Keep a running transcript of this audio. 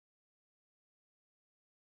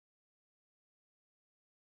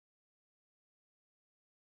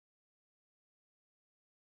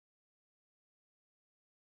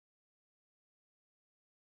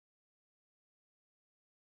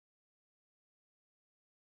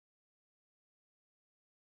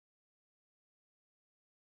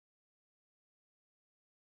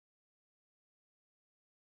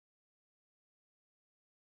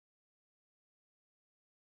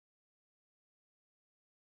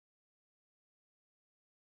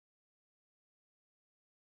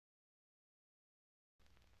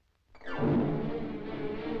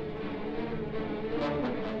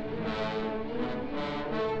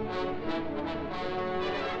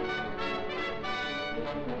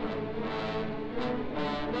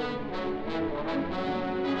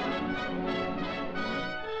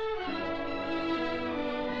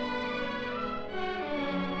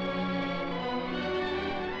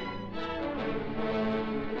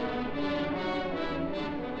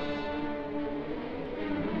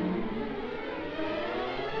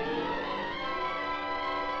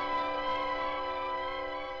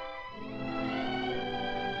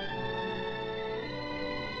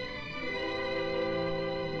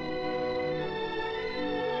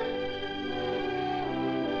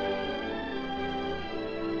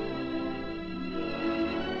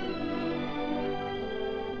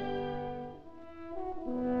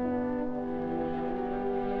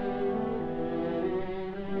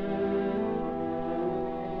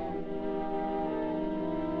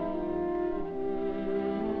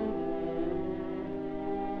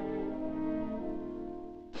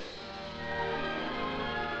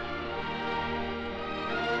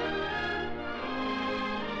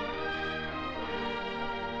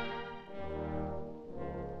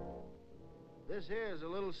This here is a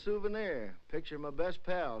little souvenir. Picture of my best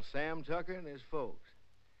pal, Sam Tucker, and his folks.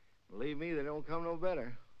 Believe me, they don't come no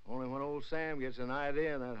better. Only when old Sam gets an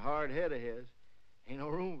idea in that hard head of his, ain't no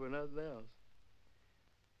room for nothing else.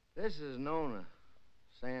 This is Nona,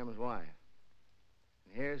 Sam's wife.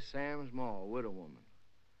 And here's Sam's ma, a widow woman.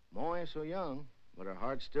 Ma ain't so young, but her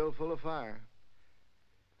heart's still full of fire.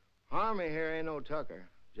 Harmy here ain't no Tucker,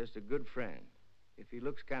 just a good friend. If he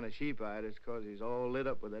looks kind of sheep-eyed, it's 'cause he's all lit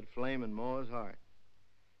up with that flame in Ma's heart.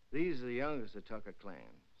 These are the youngest of Tucker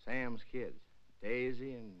clan, Sam's kids,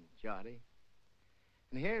 Daisy and Jotty.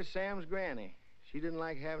 And here's Sam's granny. She didn't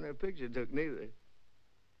like having her picture took neither.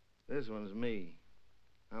 This one's me.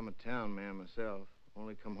 I'm a town man myself,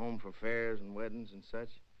 only come home for fairs and weddings and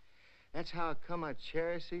such. That's how come I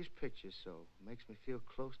cherish these pictures so. Makes me feel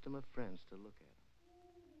close to my friends to look at them.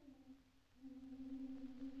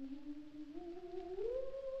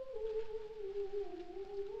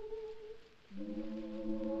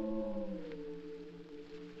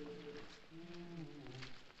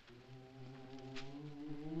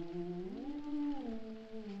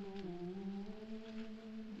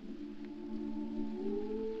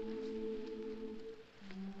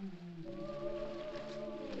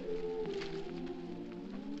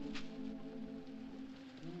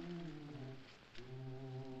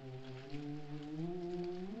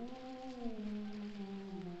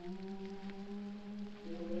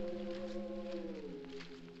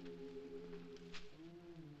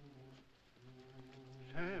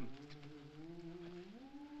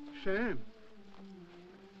 Sam.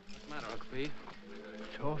 What's the matter, Uncle Pete?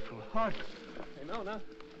 It's awful hot. Hey, Nona.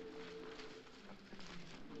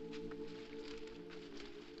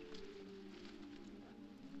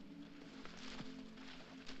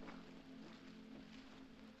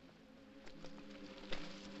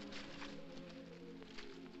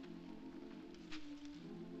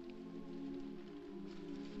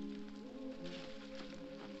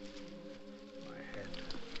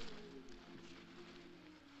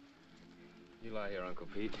 You lie here, Uncle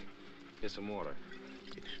Pete. Get some water.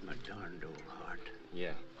 It's my darned old heart.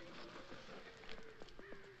 Yeah.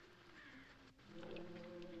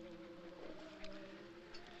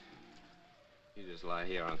 You just lie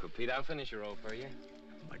here, Uncle Pete. I'll finish your roll for you.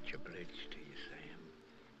 Much obliged to you, Sam.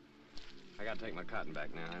 I gotta take my cotton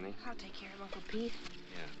back now, honey. I'll take care of Uncle Pete.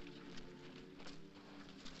 Yeah.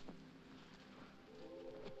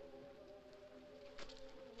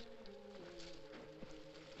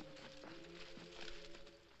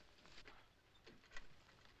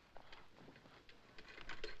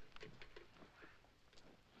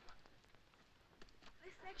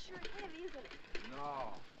 That's sure heavy, isn't it?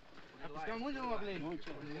 No.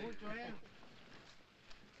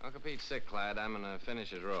 Uncle Pete's sick, Clyde. I'm gonna finish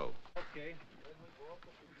his row. Okay.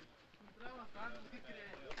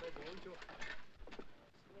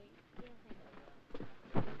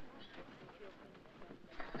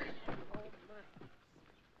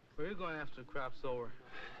 Where are you going after the crop's over?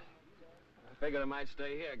 I figured I might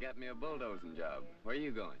stay here, get me a bulldozing job. Where are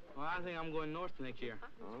you going? Well, I think I'm going north next year.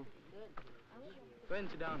 Oh? Go ahead and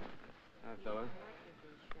sit down. Hi, fella.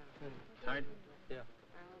 Tired? Yeah.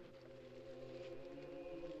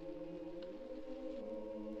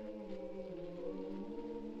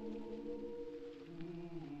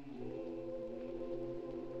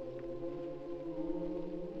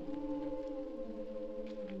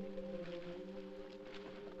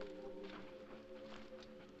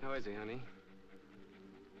 How is he, honey?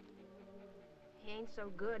 He ain't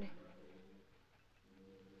so good.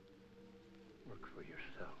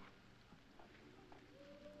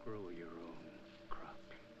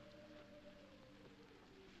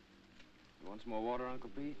 Want some more water, Uncle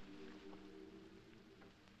Pete?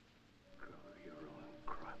 Grow your own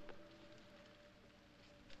crop.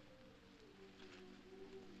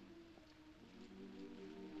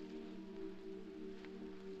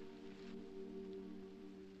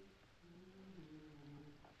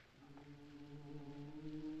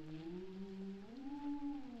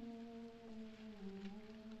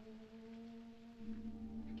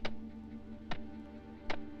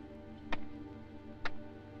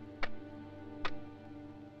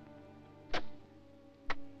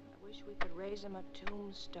 We could raise him a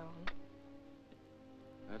tombstone.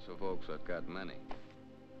 That's for folks that got money.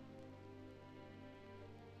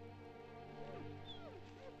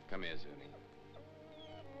 Come here, Zuni.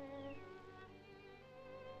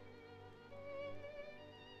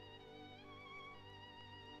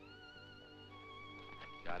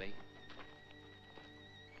 Johnny?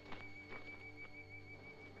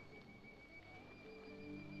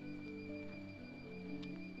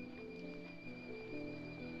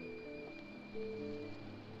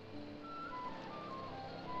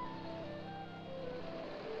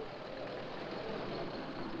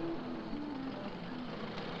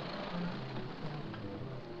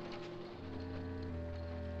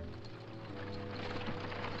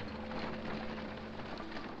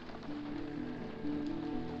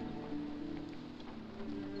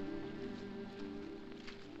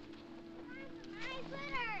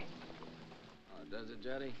 Does it,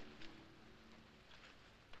 Jetty?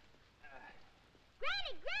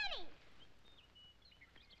 Granny, Granny!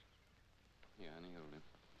 Yeah, honey, hold him.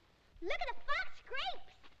 Look at the fox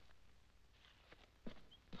scrapes!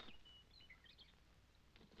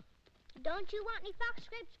 Don't you want any fox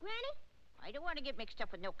scrapes, Granny? I don't want to get mixed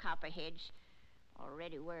up with no copperheads.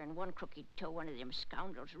 Already wearing one crooked toe, one of them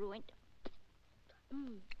scoundrels ruined.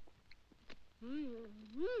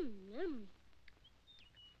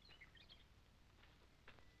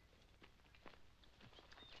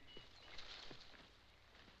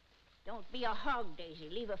 Don't be a hog, Daisy.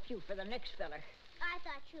 Leave a few for the next feller. I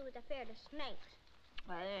thought you was afraid of snakes.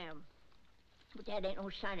 I am. But that ain't no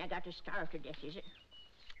sign I got to starve to death, is it?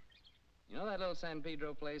 You know that little San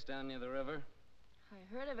Pedro place down near the river?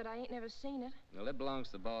 I heard of it. I ain't never seen it. Well, it belongs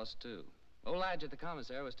to the boss, too. Old Lige at the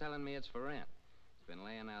commissary was telling me it's for rent. It's been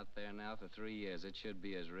laying out there now for 3 years. It should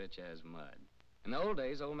be as rich as mud. In the old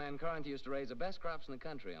days, old man Corinth used to raise the best crops in the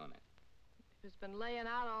country on it. If it's been laying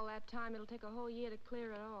out all that time, it'll take a whole year to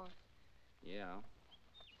clear it off. Yeah.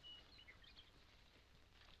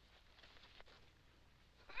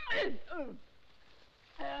 Oh,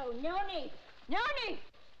 Noni! Noni!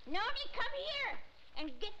 Noni, come here and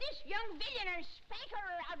get this young villain and spank her,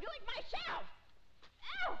 or I'll do it myself.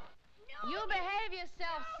 Oh! Noni! You behave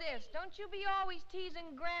yourself, sis. Don't you be always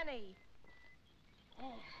teasing Granny.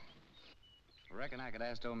 I reckon I could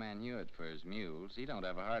ask old man Hewitt for his mules. He don't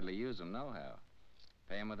ever hardly use them nohow.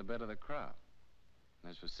 Pay him with a bit of the crop. And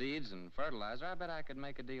as for seeds and fertilizer, I bet I could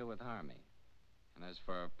make a deal with Harmy. And as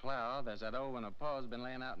for a plow, there's that old one of Pa's been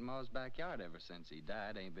laying out in Ma's backyard ever since he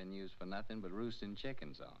died. Ain't been used for nothing but roosting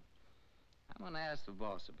chickens on. I'm gonna ask the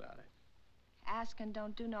boss about it. Asking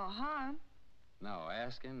don't do no harm. No,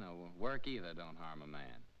 asking or work either don't harm a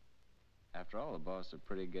man. After all, the boss is a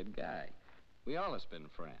pretty good guy. We all have been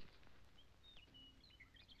friends.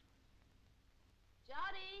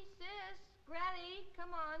 Johnny, sis, Granny, come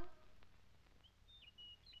on.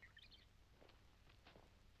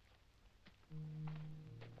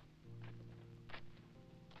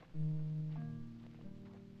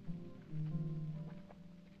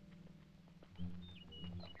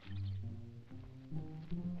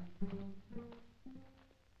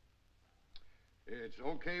 It's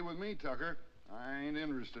okay with me, Tucker. I ain't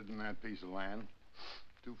interested in that piece of land.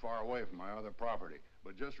 Too far away from my other property.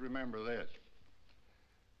 But just remember this.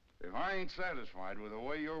 If I ain't satisfied with the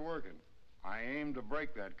way you're working, I aim to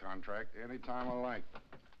break that contract any time I like.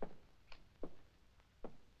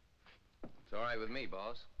 It's all right with me,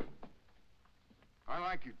 boss. I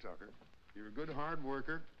like you, Tucker. You're a good hard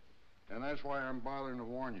worker, and that's why I'm bothering to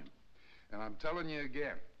warn you. And I'm telling you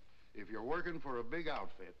again, if you're working for a big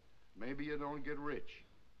outfit, maybe you don't get rich,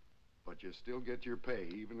 but you still get your pay,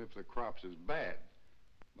 even if the crops is bad.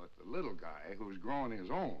 But the little guy who's growing his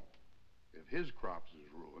own, if his crops is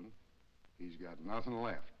ruined, he's got nothing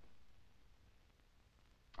left.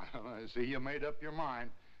 I see you made up your mind.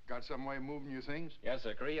 Got some way of moving your things? Yes,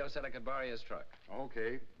 sir. Carrillo said I could borrow his truck.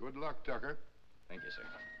 Okay. Good luck, Tucker. Thank you, sir.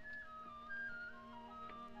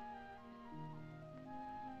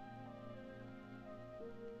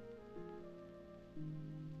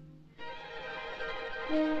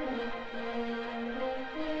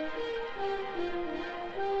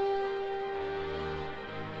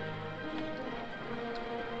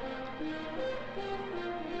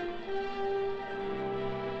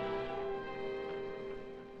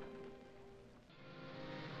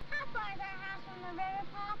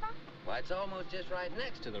 it's almost just right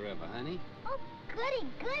next to the river, honey. Oh, goody,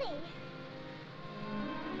 goody.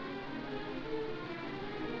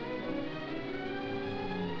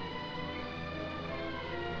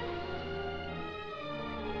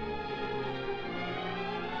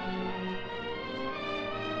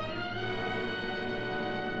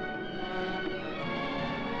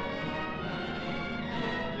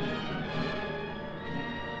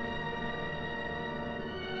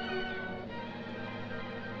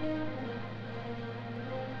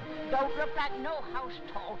 Don't look like no house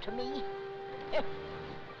tall to me.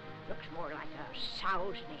 Looks more like a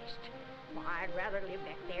sow's nest. Well, I'd rather live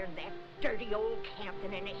back there in that dirty old camp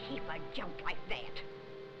than in a heap of junk like that.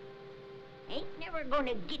 Ain't never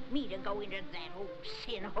gonna get me to go into that old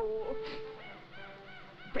sin hole.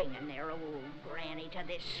 Bringing their old granny to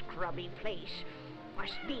this scrubby place.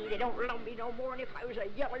 Must be they don't love me no more than if I was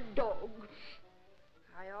a yellow dog.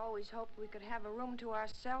 I always hoped we could have a room to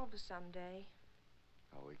ourselves someday.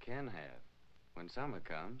 Oh, we can have. When summer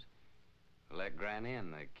comes, we'll let Granny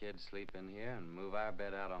and the kids sleep in here and move our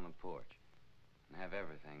bed out on the porch. And have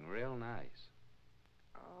everything real nice.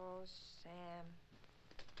 Oh, Sam.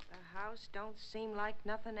 The house don't seem like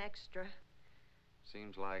nothing extra.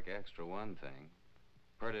 Seems like extra one thing.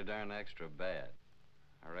 Pretty darn extra bad.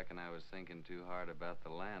 I reckon I was thinking too hard about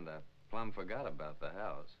the land. I plumb forgot about the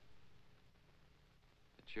house.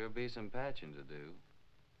 It sure be some patching to do.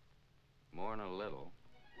 More'n a little.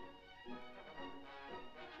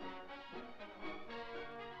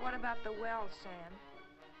 What about the well, Sam?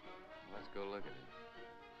 Let's go look at it.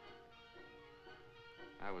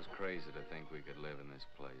 I was crazy to think we could live in this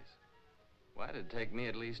place. Why'd it take me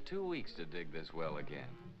at least 2 weeks to dig this well again?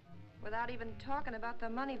 Without even talking about the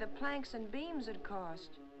money the planks and beams would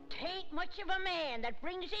cost. Tain't much of a man that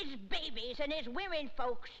brings his babies and his women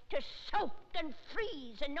folks to soak and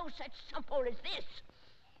freeze and no such sump-hole as this.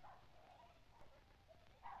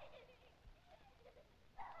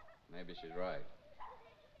 Maybe she's right.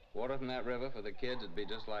 Water from that river for the kids would be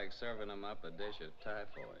just like serving them up a dish of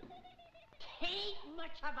typhoid. Tain't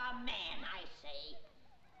much of a man, I say.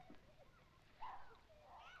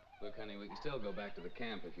 Look, honey, we can still go back to the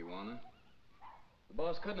camp if you want to. The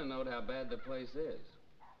boss couldn't have known how bad the place is.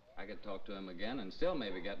 I could talk to him again and still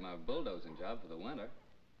maybe get my bulldozing job for the winter.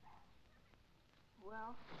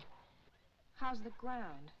 Well, how's the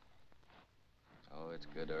ground? Oh, it's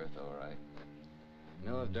good earth, all right. You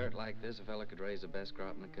know, if dirt like this, a fella could raise the best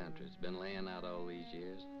crop in the country. It's been laying out all these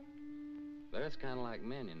years. But it's kind of like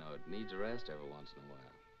men, you know. It needs a rest every once in a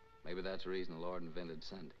while. Maybe that's the reason the Lord invented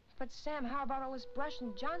Sunday. But, Sam, how about all this brush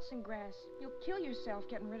and Johnson grass? You'll kill yourself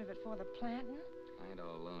getting rid of it for the planting. I ain't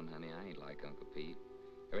all alone, honey. I ain't like Uncle Pete.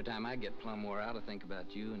 Every time I get plumb wore out, I think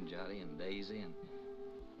about you and Jotty and Daisy,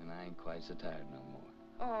 and I ain't quite so tired no more.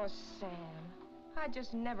 Oh, Sam, I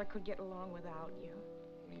just never could get along without you.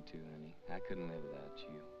 Me too, honey. I couldn't live without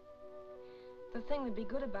you. The thing that'd be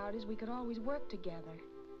good about it is we could always work together.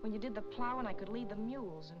 When you did the plowing, I could lead the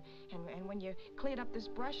mules, and when you cleared up this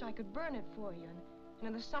brush, I could burn it for you. And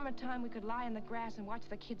in the summertime, we could lie in the grass and watch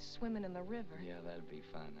the kids swimming in the river. Yeah, that'd be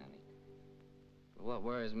fun, honey. But what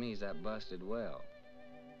worries me is that busted well.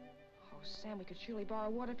 Oh, Sam, we could surely borrow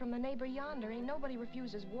water from the neighbor yonder. Ain't nobody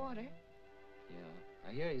refuses water. Yeah,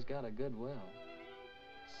 I hear he's got a good well.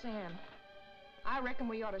 Sam, I reckon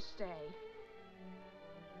we ought to stay.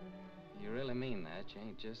 You really mean that? You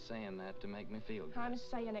ain't just saying that to make me feel good. I'm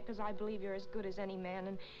saying it because I believe you're as good as any man,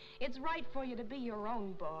 and it's right for you to be your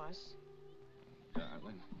own boss.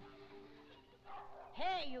 Darling.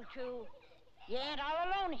 Hey, you two. You ain't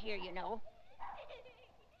all alone here, you know.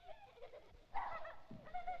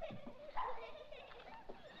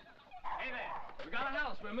 Hey there. We got a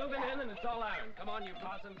house. We're moving in, and it's all iron. Come on, you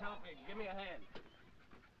possums. Help me. Give me a hand.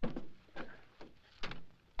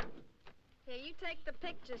 Here, you take the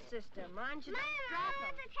picture system. Mind you, Mama, don't drop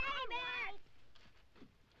them. there's a teddy bear.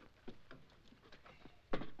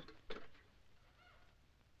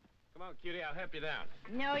 Come on, cutie. I'll help you down.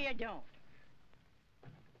 No, you don't.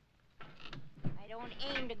 I don't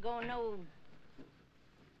aim to go no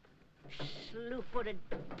slew-footed.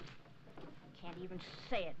 Can't even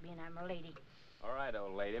say it, being I'm a lady. All right,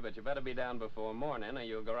 old lady, but you better be down before morning, or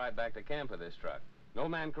you'll go right back to camp with this truck. No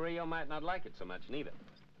man Carrillo might not like it so much, neither.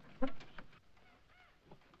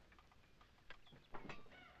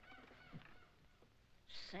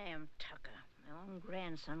 Sam Tucker, my own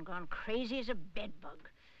grandson, gone crazy as a bedbug.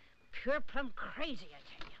 Pure plumb crazy, I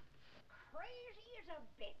tell you. Crazy as a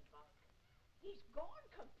bedbug. He's gone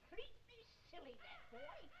completely silly, that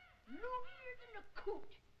boy. Loonier than a coot.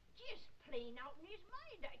 Just plain out in his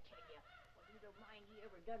mind, I tell you. Well, neither mind he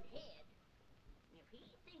ever done had. And if he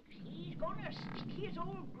thinks he's gonna stick his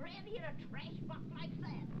old granny in a trash box like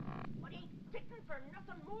that, but ain't fitting for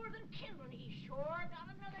nothing more than kindling, he's sure got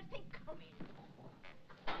another thing coming.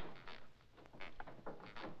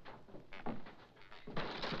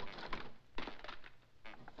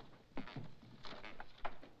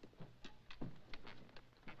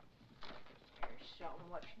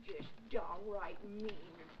 What's just downright mean.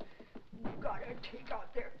 Gotta take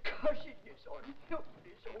out their cussedness on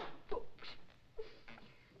helpless old folks.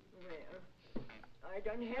 Well, I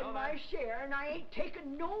done had my share, and I ain't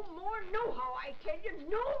taking no more nohow, I tell you,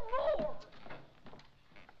 no more!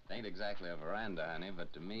 It ain't exactly a veranda, honey,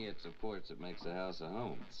 but to me it's a porch that makes the house a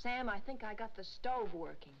home. Sam, I think I got the stove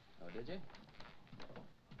working. Oh, did you?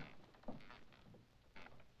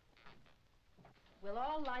 We'll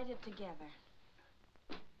all light it together.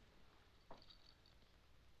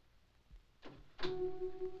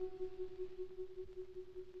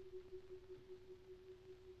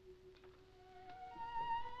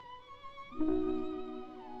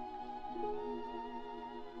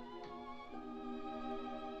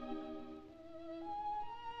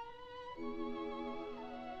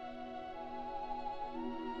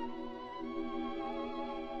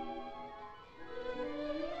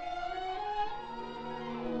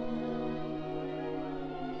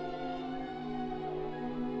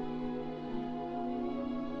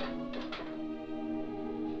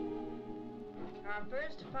 Our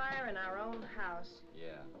first fire in our own house.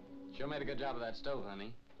 Yeah. Sure made a good job of that stove,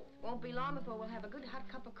 honey. Won't be long before we'll have a good hot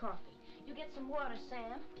cup of coffee. You get some water,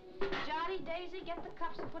 Sam. Jolly, Daisy, get the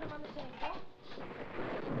cups and put them on the table.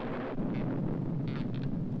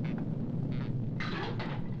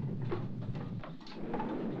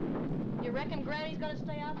 You reckon Granny's gonna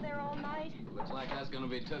stay out there all night? Looks like that's gonna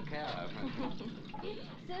be took care of.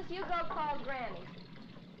 Sis, you go call Granny.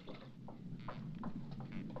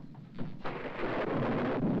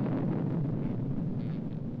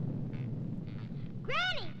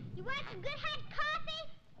 Granny, you want some good hot coffee?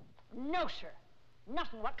 No, sir.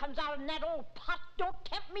 Nothing what comes out in that old pot don't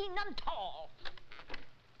tempt me none tall.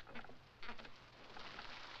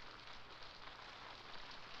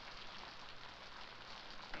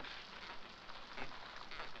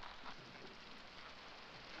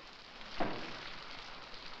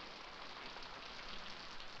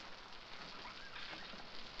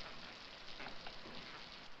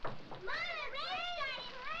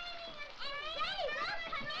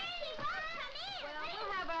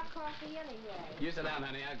 Coffee anyway. You sit down,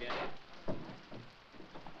 honey. I'll get it.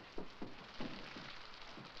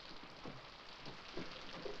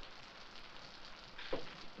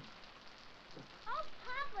 Oh,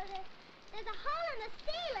 Papa, there's a hole in the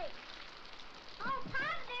ceiling. Oh,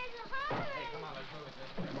 Papa, there's a hole in Hey, come on, let's move it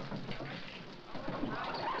this way.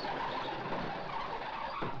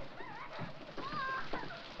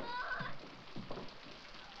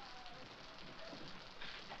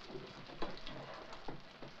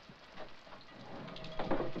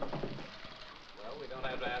 Don't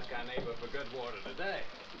have to ask our neighbor for good water today.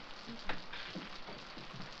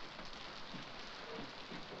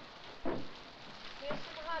 Here's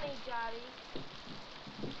some honey, Jolly.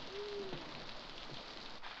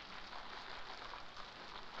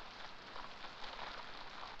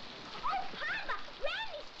 Oh, Papa,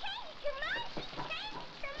 Granny's changed her mind. She's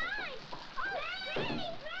changed her mind. Oh, Granny,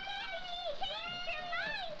 Granny, changed her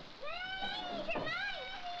mind. Changed her mind.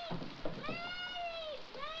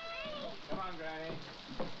 Granny. Come on, Granny.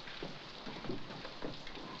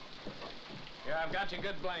 Here, I've got your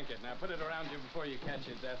good blanket. Now put it around you before you catch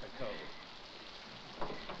your death of cold.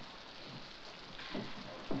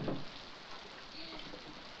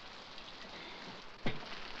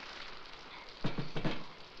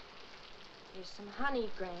 Here's some honey,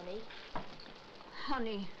 Granny.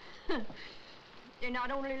 Honey, they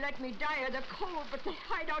not only let me die of the cold, but they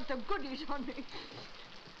hide out the goodies on me.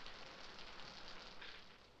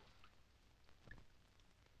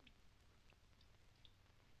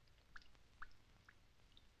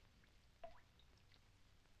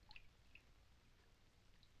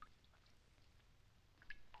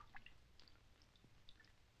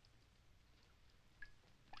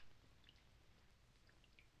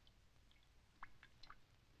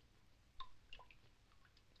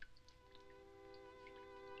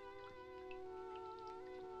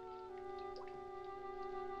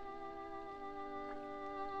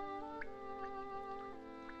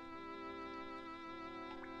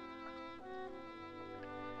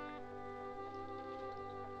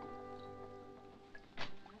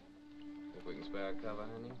 If we can spare a cover,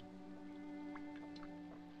 honey.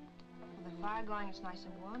 With the fire going, it's nice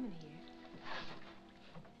and warm in here.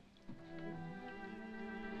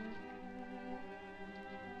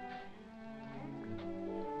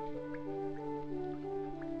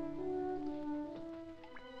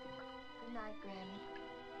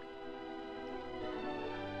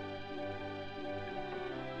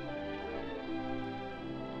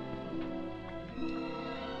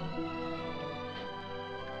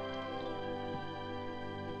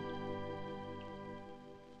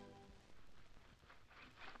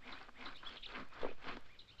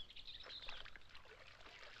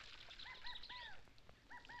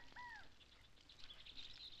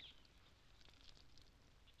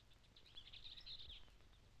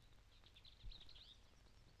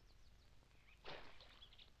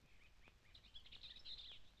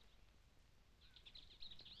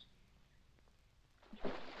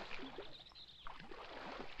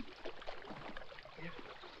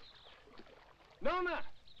 Nona!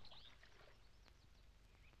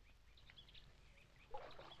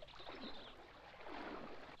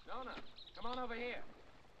 Nona, come on over here.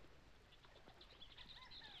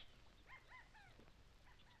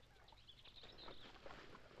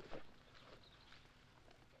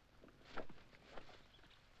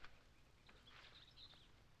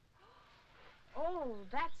 Oh,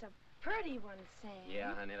 that's a pretty one, Sam.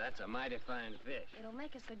 Yeah, honey, that's a mighty fine fish. It'll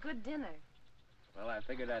make us a good dinner. Well, I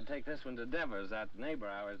figured I'd take this one to Devers, that neighbor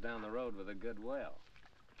ours down the road with a good well.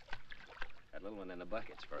 That little one in the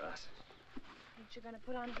bucket's for us. Ain't you gonna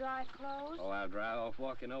put on dry clothes? Oh, I'll dry off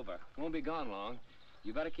walking over. Won't be gone long.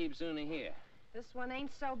 You better keep Zuni here. This one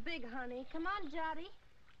ain't so big, honey. Come on, Jotty.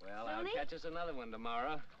 Well, Zuni? I'll catch us another one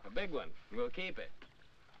tomorrow. A big one. We'll keep it.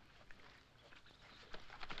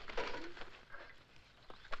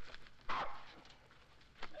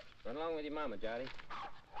 Run along with your mama, Jotty.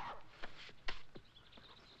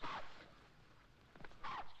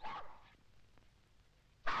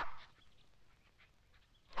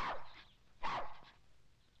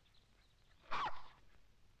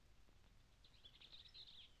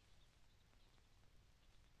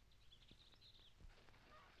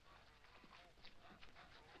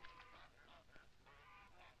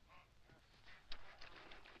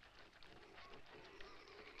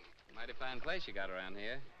 Mighty fine place you got around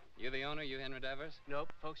here. You the owner, you Henry Devers? Nope,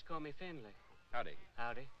 folks call me Finley. Howdy.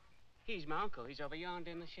 Howdy. He's my uncle. He's over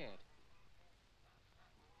yonder in the shed.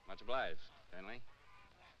 Much obliged, Finley.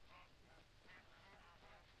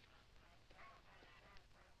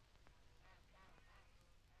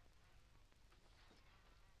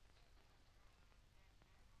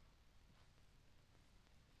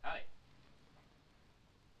 Howdy.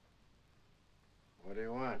 What do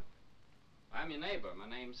you want? I'm your neighbor. My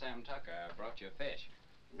name's Sam Tucker. I brought you a fish.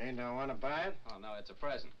 Mean don't want to buy it? Oh, no, it's a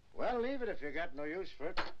present. Well, leave it if you got no use for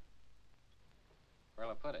it.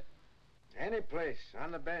 Where'll I put it? Any place,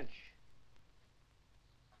 on the bench.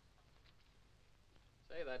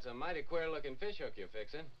 Say, that's a mighty queer-looking fish hook you're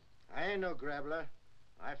fixing. I ain't no grabbler.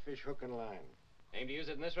 I fish hook and line. Aim to use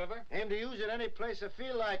it in this river? Aim to use it any place I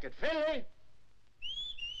feel like it. Finley!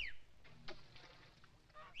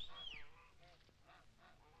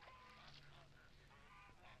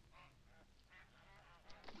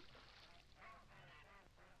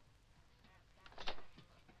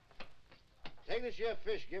 Take this here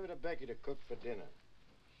fish, give it to Becky to cook for dinner.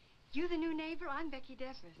 You the new neighbor? I'm Becky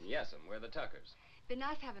Devers. Yes'm, we're the Tuckers. Been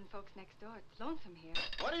nice having folks next door. It's lonesome here.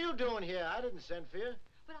 What are you doing here? I didn't send for you.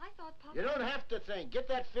 But I thought Papa... You don't have to think. Get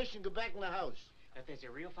that fish and go back in the house. If there's a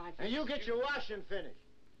real fine fish... And you get your washing finished.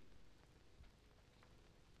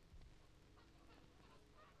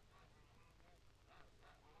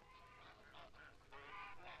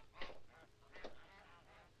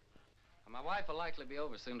 My wife will likely be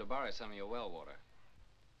over soon to borrow some of your well water.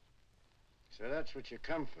 So that's what you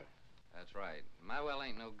come for. That's right. My well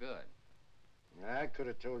ain't no good. I could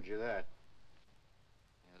have told you that.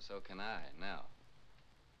 Yeah, so can I, now.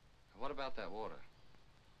 What about that water?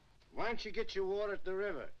 Why don't you get your water at the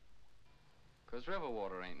river? 'Cause river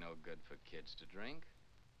water ain't no good for kids to drink.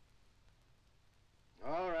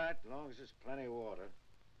 All right, as long as there's plenty of water.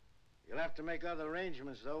 You'll have to make other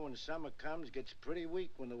arrangements, though, when summer comes. Gets pretty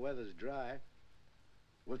weak when the weather's dry.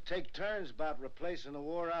 We'll take turns about replacing the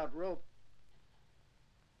wore-out rope.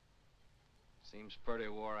 Seems pretty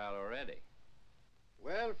wore out already.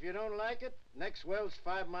 Well, if you don't like it, next well's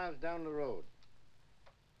 5 miles down the road.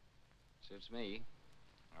 Suits me.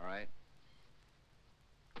 All right.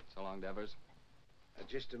 So long, Devers.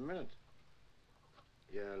 Just a minute.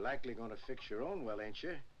 You're likely going to fix your own well, ain't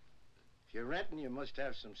you? If you're renting, you must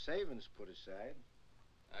have some savings put aside.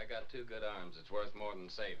 I got 2 good arms. It's worth more than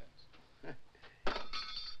savings.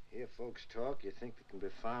 Hear folks talk, you think they can be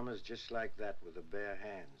farmers just like that with the bare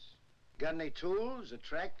hands. Got any tools, a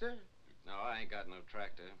tractor? No, I ain't got no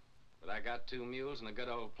tractor. But I got 2 mules and a good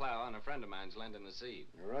old plow, and a friend of mine's lending the seed.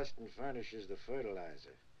 Rustin furnishes the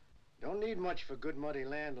fertilizer. Don't need much for good muddy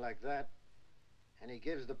land like that. And he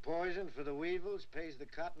gives the poison for the weevils, pays the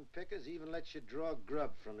cotton pickers, even lets you draw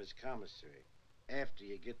grub from his commissary after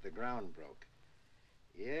you get the ground broke.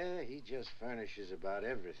 Yeah, he just furnishes about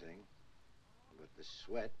everything but the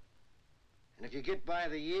sweat. And if you get by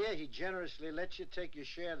the year, he generously lets you take your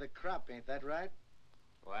share of the crop, ain't that right?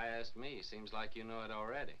 Why ask me? Seems like you know it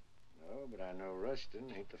already. No, but I know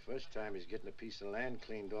Rustin. Ain't the first time he's getting a piece of land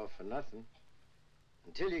cleaned off for nothing.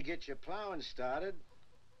 Until you get your plowing started,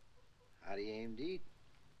 how do you aim to eat?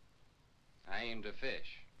 I aim to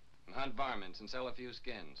fish and hunt varmints and sell a few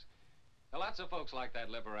skins. There are lots of folks like that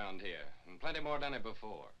live around here, and plenty more done it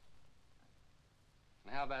before.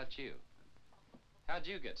 And how about you? How'd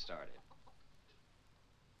you get started?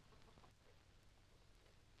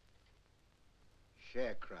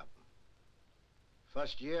 Sharecropping.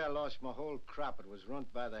 First year, I lost my whole crop. It was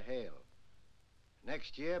ruined by the hail.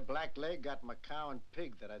 Next year, Blackleg got my cow and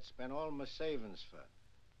pig that I'd spent all my savings for.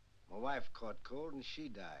 My wife caught cold and she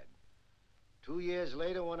died. 2 years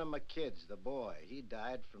later, one of my kids, the boy, he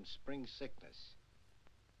died from spring sickness.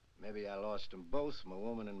 Maybe I lost them both, my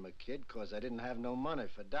woman and my kid, 'cause I didn't have no money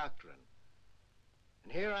for doctoring.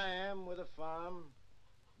 And here I am with a farm.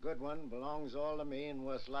 Good one, belongs all to me and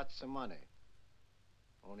worth lots of money.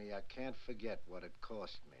 Only I can't forget what it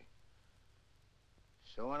cost me.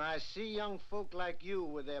 So when I see young folk like you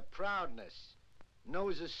with their proudness,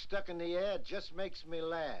 noses stuck in the air, it just makes me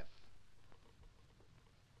laugh.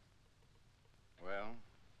 Well,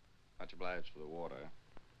 much obliged for the water.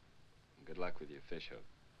 And good luck with your fish hook.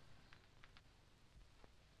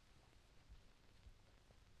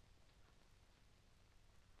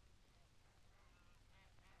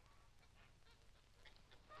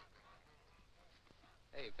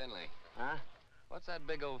 Hey, Finley. Huh? What's that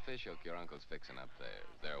big old fish hook your uncle's fixing up there?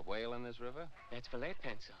 Is there a whale in this river? That's for lead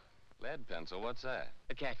pencil. Lead pencil? What's that?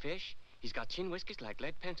 A catfish. He's got chin whiskers like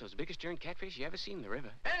lead pencils. Biggest darn catfish you ever seen in the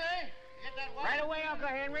river. Henry, get that water. Right away, Uncle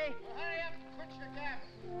Henry. Well, hurry up and quit your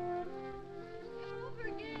gabbing. Over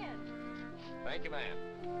again. Thank you, man.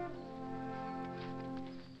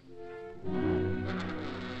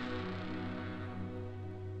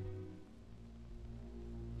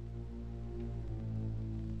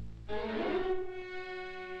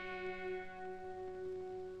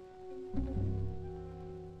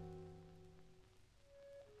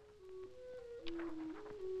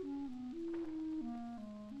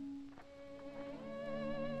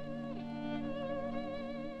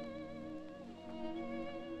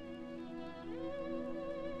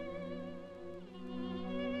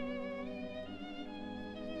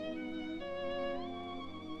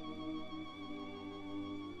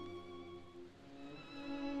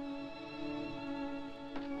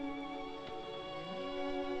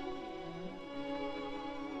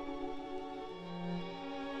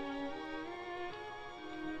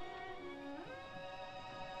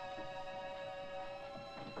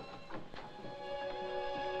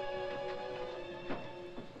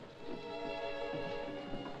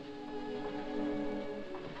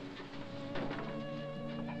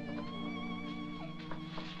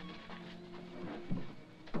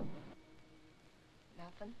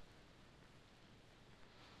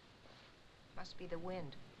 Must be the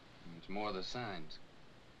wind. It's more the signs.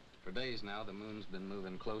 For days now, the moon's been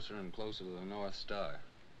moving closer and closer to the North Star.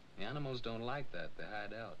 The animals don't like that. They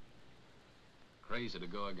hide out. Crazy to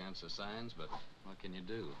go against the signs, but what can you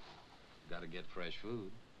do? Gotta get fresh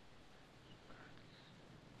food.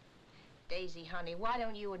 Daisy, honey, why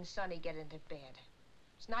don't you and Sonny get into bed?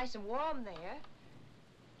 It's nice and warm there.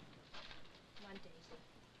 Come on, Daisy.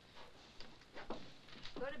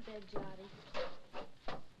 Go to bed, Johnny.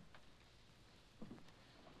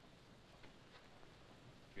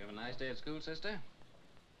 You have a nice day at school, sister?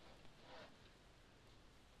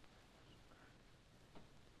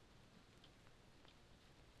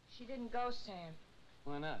 She didn't go, Sam.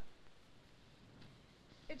 Why not?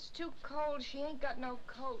 It's too cold. She ain't got no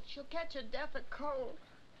coat. She'll catch a death of cold.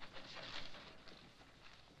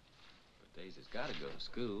 But Daisy's gotta go to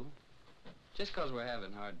school. Just 'cause we're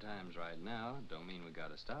having hard times right now, don't mean we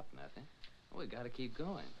gotta stop nothing. We gotta keep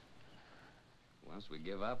going. Once we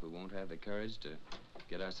give up, we won't have the courage to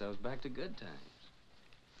get ourselves back to good times.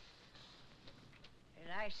 As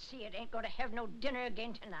I see it, ain't gonna have no dinner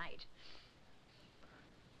again tonight.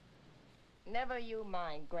 Never you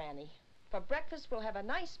mind, Granny. For breakfast, we'll have a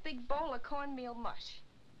nice big bowl of cornmeal mush.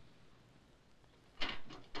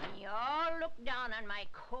 When you all look down on my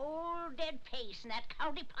cold, dead face in that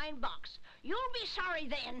county pine box, you'll be sorry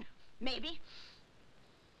then, maybe.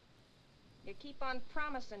 You keep on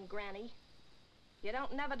promising, Granny. You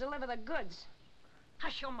don't never deliver the goods.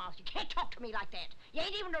 Hush your mouth. You can't talk to me like that. You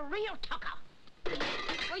ain't even a real tucker.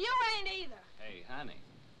 Well, you ain't either. Hey, honey.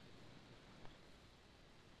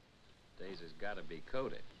 Daisy's gotta be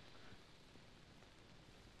coated.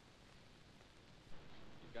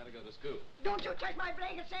 You've gotta go to school. Don't you touch my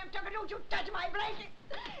blanket, Sam Tucker. Don't you touch my blanket.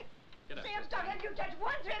 Get up, Sam sister. Tucker, if you touch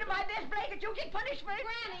one thread of my best blanket, you get punishment.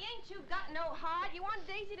 Granny, ain't you got no heart? You want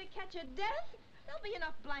Daisy to catch a death? There'll be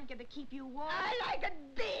enough blanket to keep you warm. I like a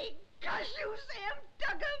big cuss you, Sam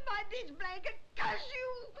Tucker. My bitch blanket, cuss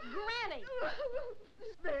you. Granny!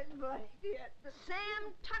 Best blanket.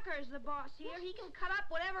 Sam Tucker's the boss here. He can cut up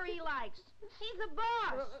whatever he likes. He's the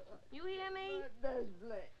boss. You hear me? Best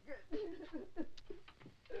blanket.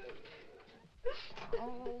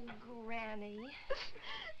 Oh, Granny.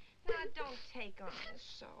 Now, don't take on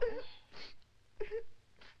so.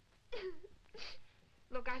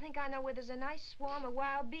 Look, I think I know where there's a nice swarm of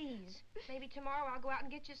wild bees. Maybe tomorrow I'll go out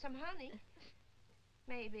and get you some honey.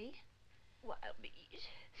 Maybe. Wild bees.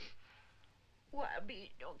 Wild bees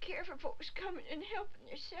don't care for folks coming and helping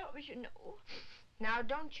themselves, you know. Now,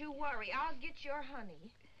 don't you worry. I'll get your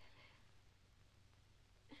honey.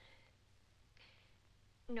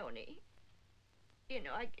 Noni, you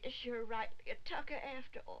know, I guess you're rightly a tucker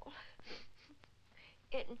after all.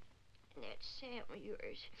 And that Sam of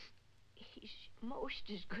yours, he's most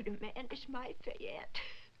as good a man as my Fayette.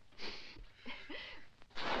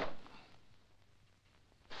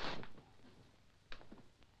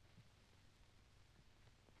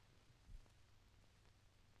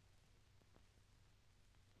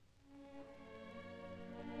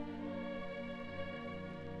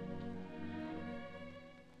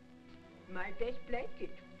 My best blanket.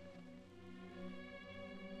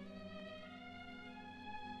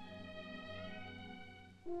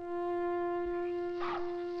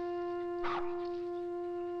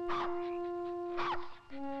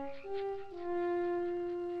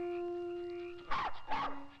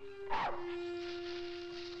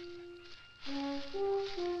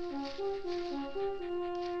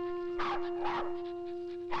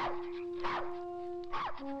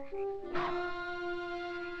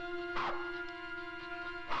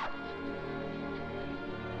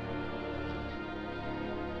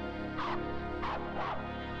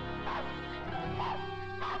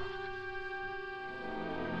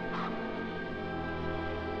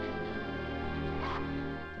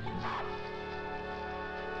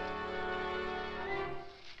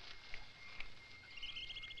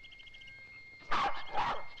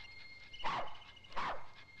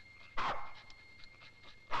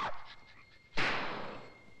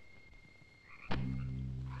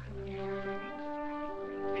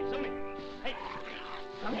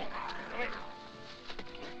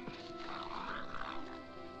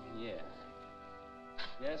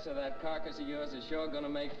 So that carcass of yours is sure gonna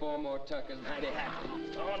make 4 more tuckers mighty happy.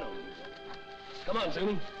 Oh, no. Come on,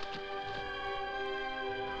 Sumi.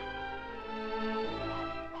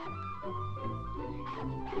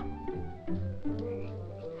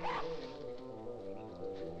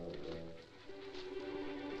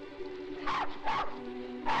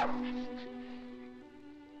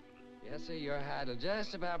 Yes, sir, your hide'll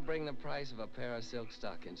just about bring the price of a pair of silk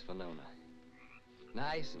stockings for Nona.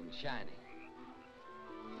 Nice and shiny.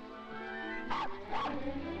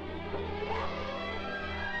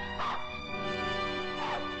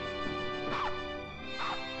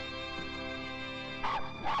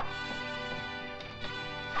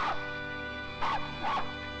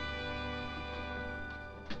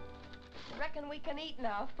 Reckon we can eat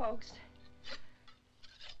now, folks.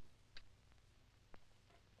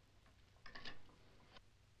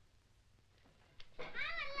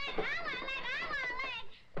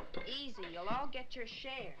 Easy, you'll all get your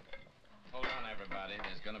share. Hold on, everybody.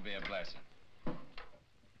 There's gonna be a blessing.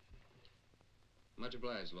 Much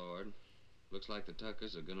obliged, Lord. Looks like the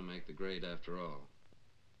Tuckers are gonna make the grade after all.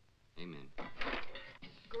 Amen.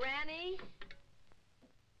 Granny?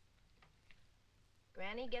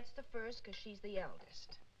 Granny gets the first because she's the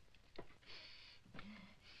eldest.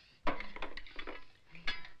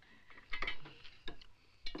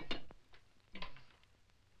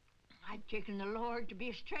 I've taken the Lord to be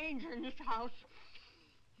a stranger in this house.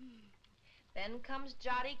 Then comes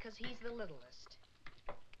Jotty because he's the littlest.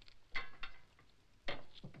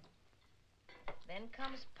 Then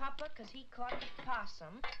comes Papa because he caught the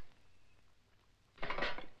possum.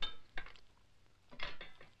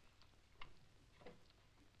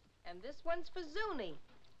 And this one's for Zuni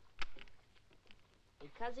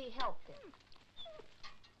because he helped him.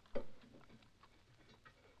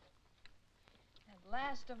 And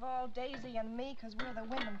last of all, Daisy and me because we're the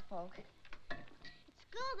women folk. At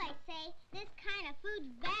school, they say this kind of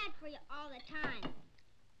food's bad for you all the time.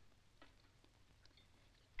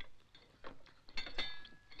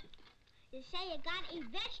 They say you gotta eat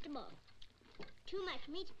vegetables. Too much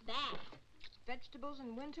meat's bad. Vegetables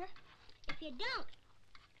in winter? If you don't,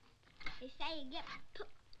 they say you get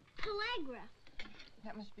pellagra.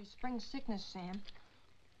 That must be spring sickness, Sam.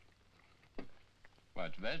 Well,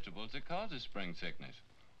 it's vegetables that causes spring sickness.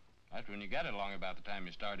 That's when you get it along about the time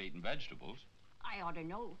you start eating vegetables. I ought to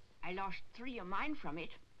know. I lost 3 of mine from it.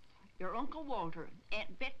 Your Uncle Walter,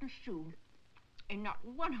 Aunt Bet and Sue. And not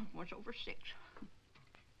one of them was over 6.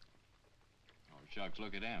 Oh, shucks,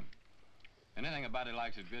 look at him. Anything a body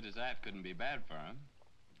likes as good as that couldn't be bad for him.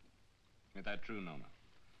 Ain't that true, Nona?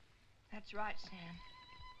 That's right, Sam.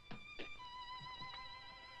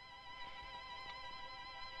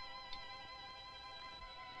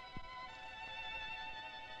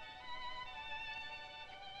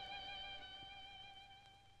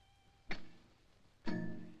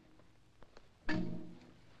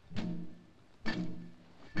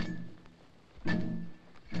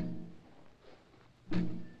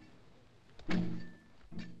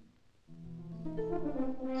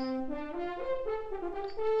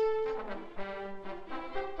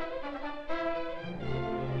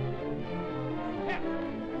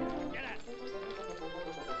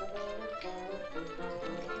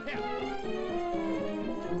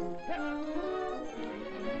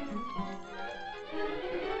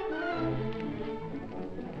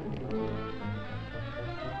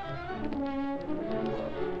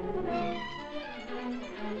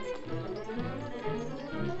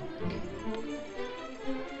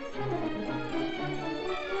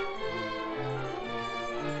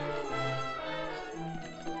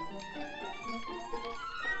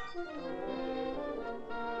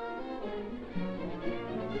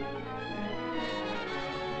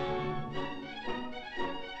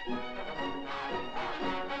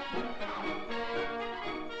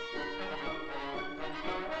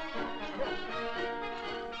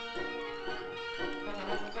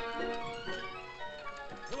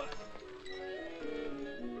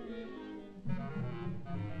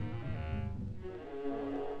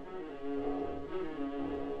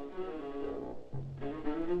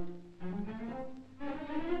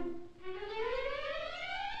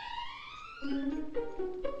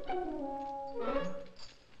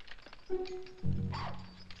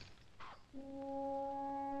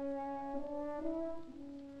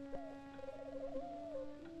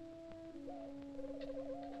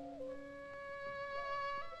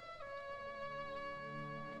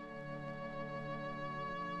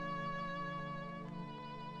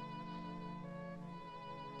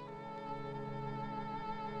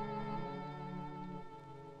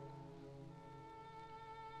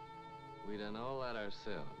 done all that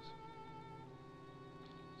ourselves.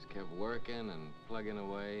 Just kept working and plugging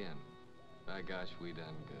away, and by gosh, we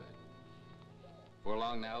done good. Before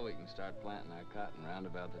long now, we can start planting our cotton round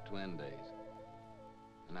about the twin days.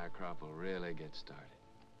 And our crop will really get started.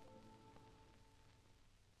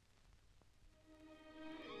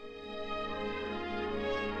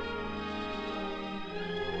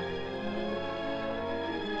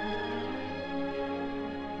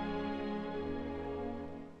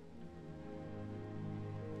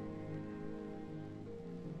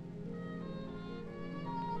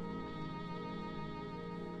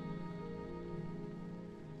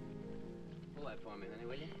 Pull that for me, honey,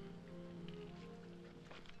 will you?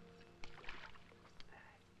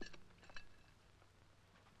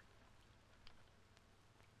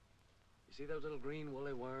 You see those little green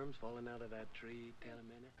woolly worms falling out of that tree,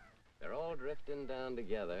 Minnie? They're all drifting down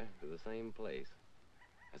together to the same place.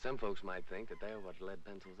 And some folks might think that they're what Lead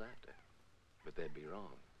Pencil's after. But they'd be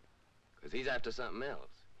wrong. Because he's after something else.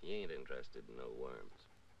 He ain't interested in no worms.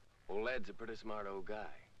 Old Lead's a pretty smart old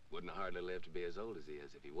guy. Wouldn't hardly live to be as old as he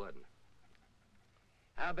is if he wasn't.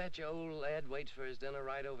 I'll bet you old Lead waits for his dinner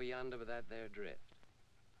right over yonder with that there drift.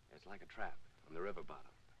 It's like a trap on the river bottom.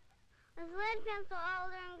 Is Lead Pencil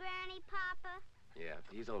older than Granny, Papa? Yeah,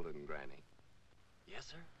 he's older than Granny. Yes,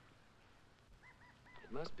 sir?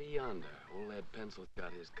 It must be yonder. Old Lead Pencil's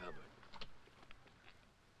got his covered.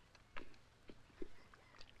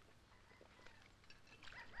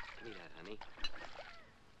 Give me that, honey.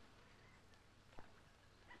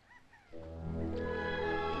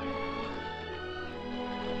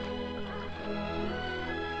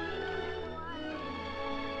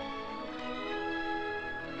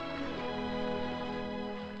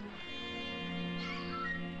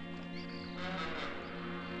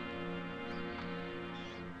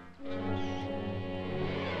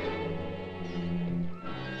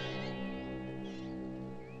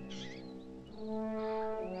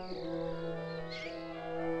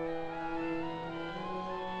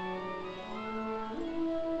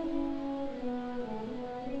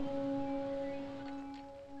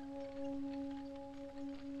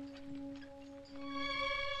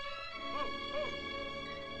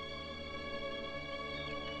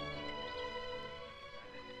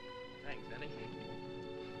 Thanks, honey.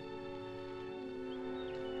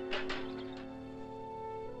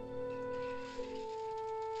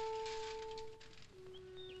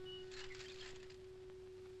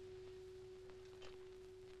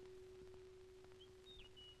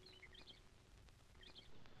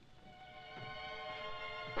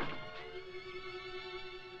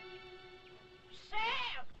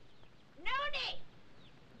 Sam! Nooney!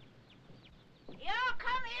 Y'all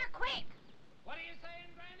come here quick. What are you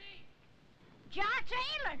saying, Granny? John's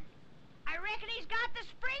ailing. I reckon he's got the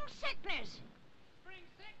spring sickness. Spring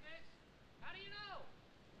sickness? How do you know?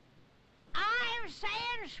 I'm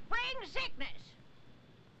saying spring sickness.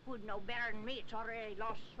 Would know better than me. It's already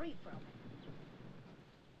lost 3 from it.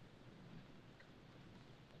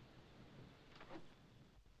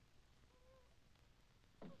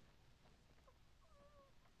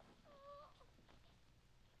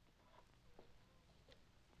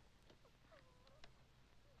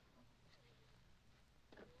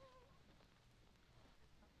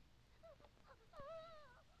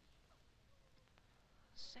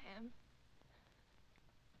 Sam.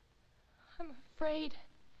 I'm afraid.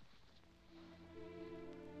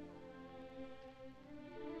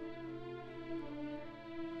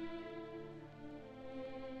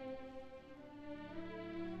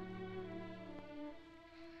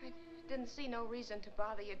 I didn't see no reason to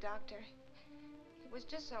bother you, Doctor. It was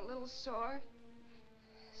just a little sore.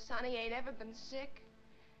 Sonny ain't ever been sick.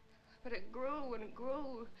 But it grew and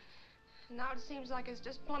grew. Now it seems like it's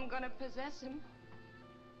just plumb gonna possess him.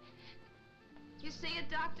 You see it,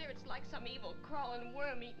 Doctor? It's like some evil crawling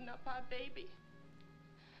worm eating up our baby.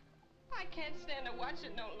 I can't stand to watch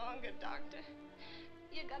it no longer, Doctor.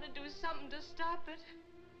 You gotta do something to stop it.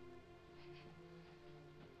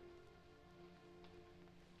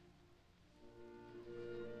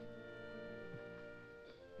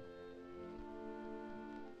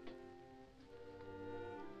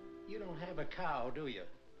 You don't have a cow, do you?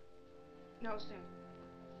 No, sir.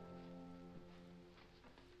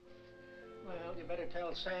 Well, you better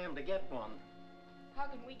tell Sam to get one. How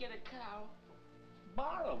can we get a cow?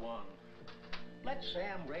 Borrow one. Let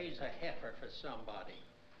Sam raise a heifer for somebody.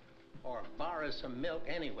 Or borrow some milk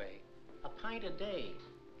anyway. A pint a day.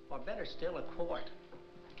 Or better still, a quart.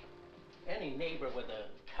 Any neighbor with a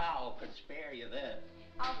cow could spare you that.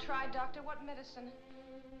 I'll try, Doctor. What medicine?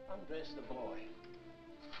 Undress the boy.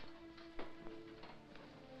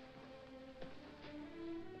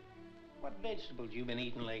 What vegetables you been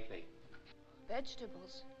eating lately?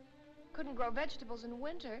 Vegetables? Couldn't grow vegetables in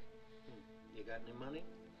winter. You got any money?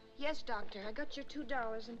 Yes, Doctor. I got your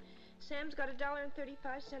 $2, and Sam's got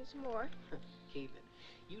 $1.35 more. Keep it.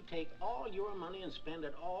 You take all your money and spend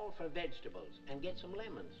it all for vegetables and get some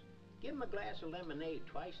lemons. Give him a glass of lemonade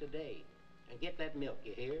twice a day and get that milk,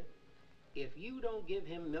 you hear? If you don't give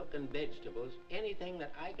him milk and vegetables, anything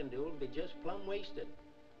that I can do will be just plumb wasted.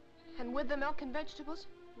 And with the milk and vegetables?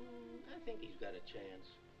 I think he's got a chance.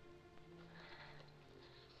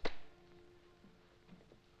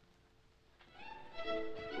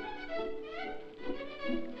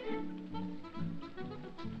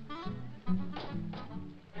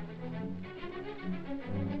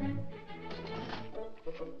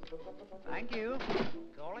 Thank you.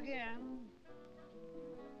 Call again.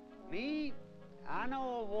 Me, I know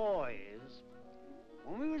a war is.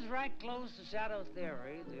 When we was right close to Shadow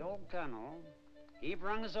Theory, the old colonel, he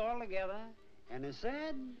brung us all together, and he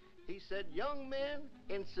said... He said, young men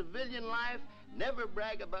in civilian life never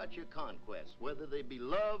brag about your conquests, whether they be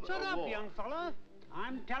love Shut or up, war. young fella.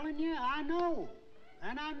 I'm telling you, I know.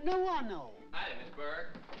 And I know I know. Hi, Miss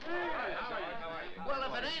Burke. Hey. How are you? Well,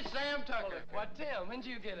 if it ain't Sam Tucker. What, Tim, when did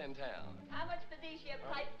you get in town? How much for these here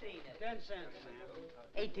pipe cleaners? 10 cents, ma'am.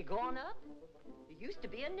 Ain't they gone up? It used to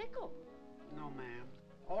be a nickel. No, ma'am.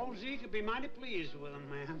 Old Z could be mighty pleased with them,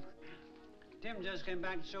 ma'am. Tim just came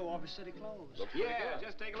back to show off his city clothes. Yeah,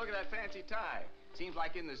 just take a look at that fancy tie. Seems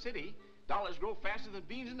like in the city, dollars grow faster than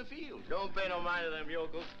beans in the field. Don't pay no mind to them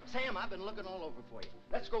yokels. Sam, I've been looking all over for you.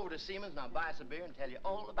 Let's go over to Siemens and I'll buy us a beer and tell you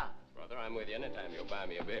all about it. Brother, I'm with you anytime you'll buy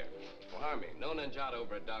me a beer. Well, Harmy, Nona and Jot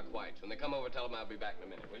over at Doc White's. When they come over, tell them I'll be back in a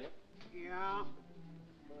minute, will you? Yeah.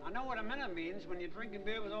 I know what a minute means when you're drinking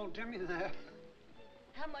beer with old Timmy there.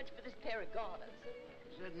 How much for this pair of garters?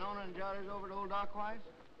 You said Nona and Jottie's over to old Doc White's?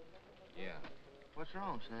 Yeah. What's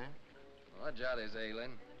wrong, Sam? Well, Jottie's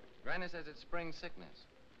ailing. Granny says it's spring sickness.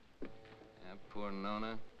 Yeah, poor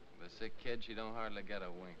Nona. The sick kid, she don't hardly get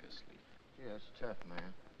a wink of sleep. Yeah, it's tough,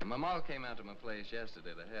 man. And my ma came out to my place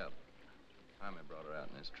yesterday to help. Harmy brought her out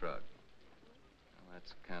in his truck. Well,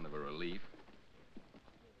 that's kind of a relief.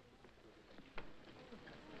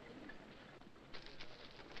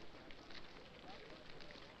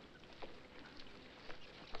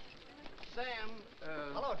 Sam,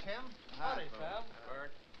 Hello, Tim. Howdy, Sam.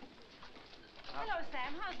 Bert. Hello,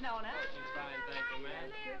 Sam. How's Nona? She's fine, thank you, ma'am.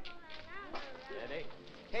 Eddie?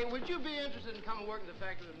 Hey, would you be interested in coming work in the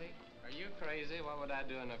factory with me? Are you crazy? What would I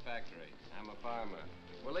do in a factory? I'm a farmer.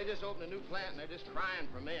 Well, they just opened a new plant and they're just crying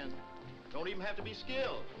for men. Don't even have to be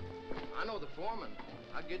skilled. I know the foreman.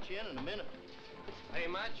 I'll get you in a minute. Pay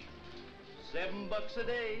much? $7 a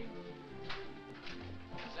day.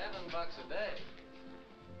 $7 a day.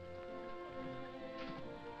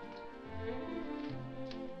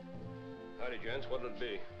 Howdy, gents. What'll it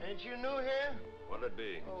be? Ain't you new here? What'll it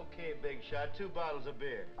be? Okay, big shot. 2 bottles of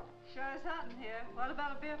beer. Sure is hot in here. What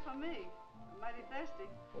about a beer for me? I'm mighty thirsty.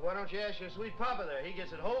 Well, why don't you ask your sweet papa there? He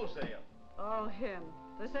gets it wholesale. Oh, him.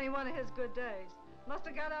 This ain't one of his good days. Must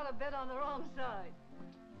have got out of bed on the wrong side.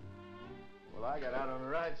 Well, I got out on the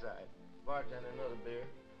right side. Bartender, another beer.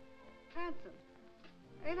 Handsome.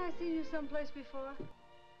 Ain't I seen you someplace before?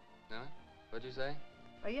 Huh? What'd you say?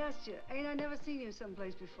 I asked you. Ain't I never seen you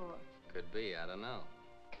someplace before? Could be, I don't know.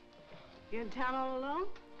 You in town all alone?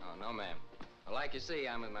 Oh, no, ma'am. Well, like you see,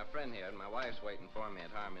 I'm with my friend here, and my wife's waiting for me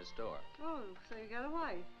at Harmy's store. Oh, so you got a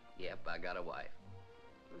wife. Yep, I got a wife.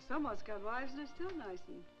 Well, someone's got wives and they're still nice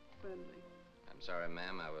and friendly. I'm sorry,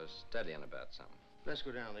 ma'am, I was studying about something. Let's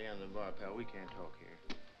go down to the end of the bar, pal. We can't talk here.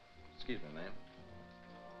 Excuse me, ma'am.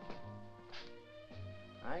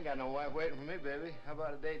 I ain't got no wife waiting for me, baby. How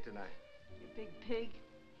about a date tonight? You big pig.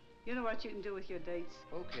 You know what you can do with your dates.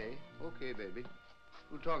 Okay, baby.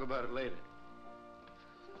 We'll talk about it later.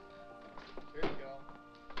 Here you go.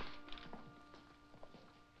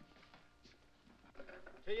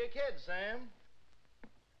 To your kids, Sam.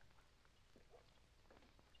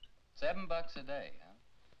 $7 a day, huh?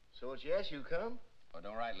 So it's yes, you come? Well,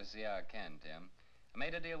 don't rightly see how I can, Tim. I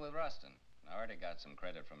made a deal with Rustin. I already got some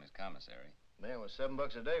credit from his commissary. Man, with $7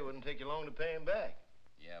 a day, wouldn't take you long to pay him back.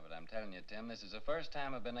 Yeah, but I'm telling you, Tim, this is the first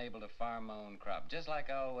time I've been able to farm my own crop, just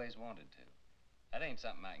like I always wanted to. That ain't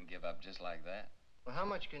something I can give up just like that. Well, how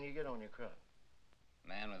much can you get on your crop?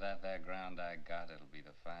 Man, with that there ground I got, it'll be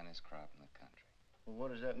the finest crop in the country. Well,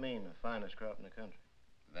 what does that mean, the finest crop in the country?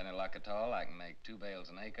 With any luck at all, I can make 2 bales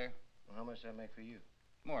an acre. Well, how much does that make for you?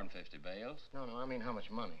 More than 50 bales. No, I mean how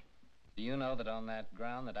much money? Do you know that on that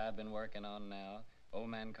ground that I've been working on now, old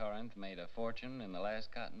man Corinth made a fortune in the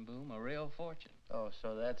last cotton boom, a real fortune? Oh,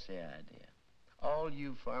 so that's the idea. All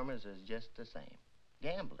you farmers is just the same.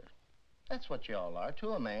 Gamblers. That's what you all are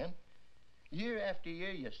to a man. Year after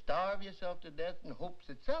year, you starve yourself to death in hopes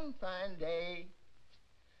that some fine day...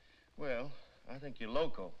 Well, I think you're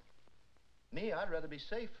loco. Me, I'd rather be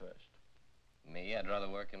safe first. Me, I'd rather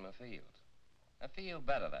work in my fields. I feel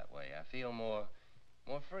better that way. I feel more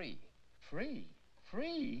free. Free?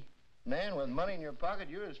 Free? Man, with money in your pocket,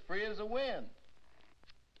 you're as free as the wind.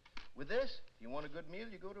 With this, if you want a good meal,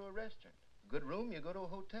 you go to a restaurant. A good room, you go to a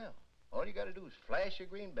hotel. All you gotta do is flash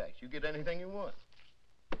your greenbacks. You get anything you want.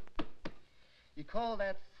 You call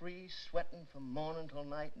that free, sweating from morning till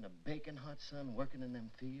night in the baking hot sun, working in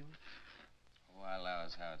them fields? Oh, I allow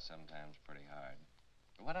as how it's sometimes pretty hard.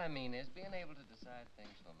 But what I mean is being able to decide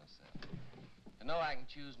things for myself. To know I can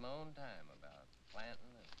choose my own time about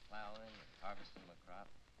planting and plowing and harvesting my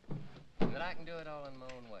crop. And that I can do it all in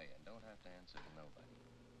my own way and don't have to answer to nobody.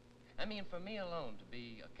 I mean, for me alone to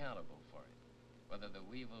be accountable for it. Whether the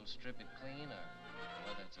weevils strip it clean or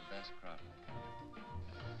whether it's the best crop in the country.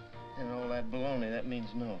 And all that baloney, that means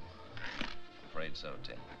no. Afraid so,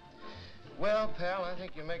 Tim. Well, pal, I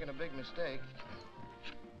think you're making a big mistake.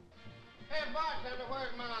 Hey, bartender,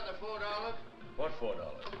 where's my other $4? What $4?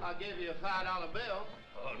 I'll give you a $5 bill.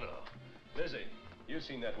 Oh, no. Lizzie, you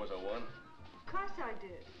seen that was a one. Of course I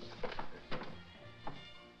did.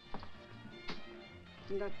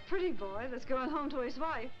 And that pretty boy that's going home to his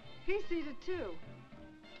wife, he's seated too.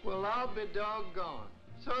 Well, I'll be doggone.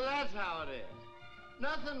 So that's how it is.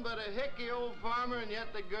 Nothing but a hickey old farmer, and yet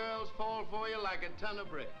the girls fall for you like a ton of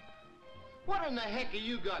brick. What in the heck have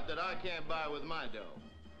you got that I can't buy with my dough?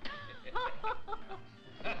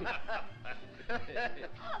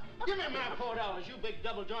 Give me my $4, you big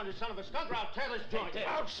double-jointed son of a skunk, or I'll tear this joint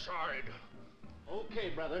Outside. Okay,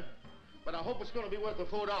 brother. But I hope it's going to be worth the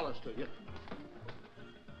 $4 to you.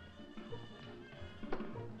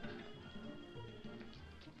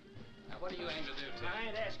 Now, what do you aim to do, Tim? I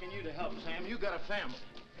ain't asking you to help, Sam. You got a family.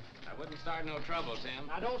 I wouldn't start no trouble, Tim.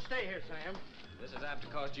 Now, don't stay here, Sam. This is apt to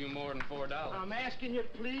cost you more than $4. I'm asking you,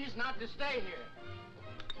 please, not to stay here.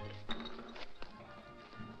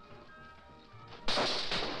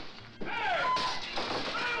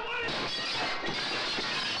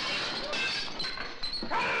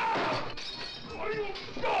 What are you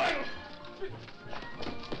doing?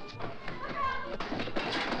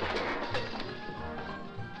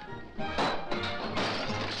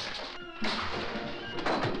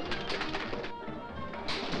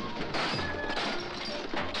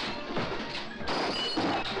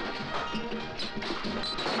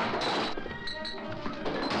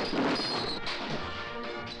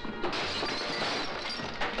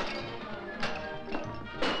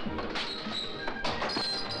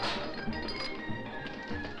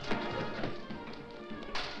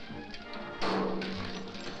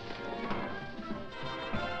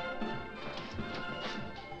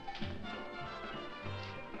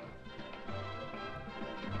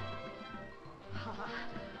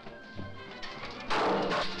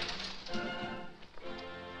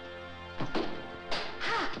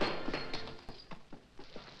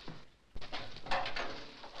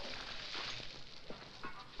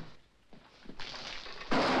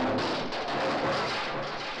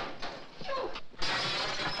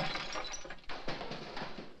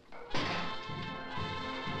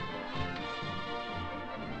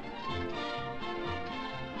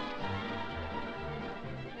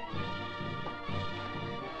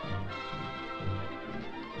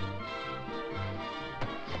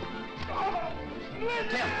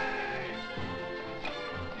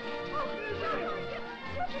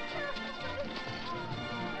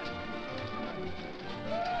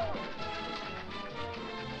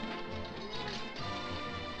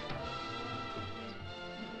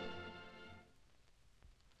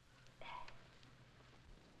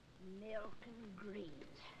 Milk and greens.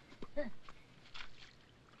 That's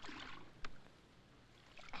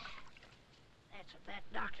what that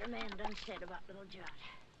doctor man done said about little John.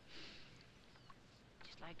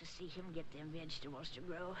 Just like to see him get them vegetables to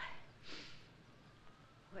grow.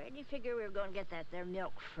 Where do you figure we were going to get that there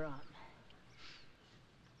milk from?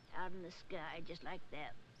 Out in the sky, just like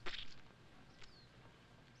that.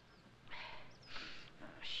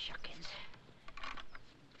 Oh, shuckins.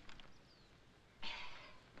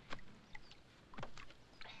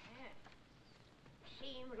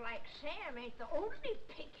 Seems like Sam ain't the only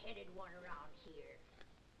pig-headed one around here.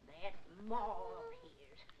 That Ma of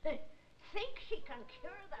his thinks she can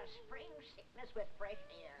cure the spring sickness with fresh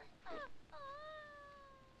air.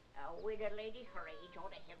 A widow lady her age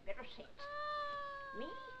ought to have better sense. Me?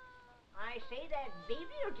 I say that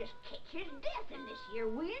baby'll just catch his death in this here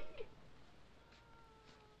wind.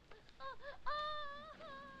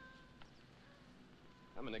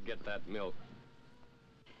 I'm gonna get that milk.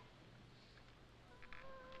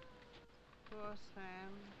 Poor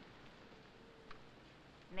Sam.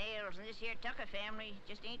 Nails in this here Tucker family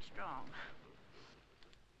just ain't strong.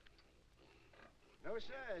 No,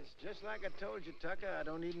 sir. It's just like I told you, Tucker. I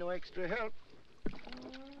don't need no extra help.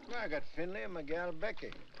 I got Finley and my gal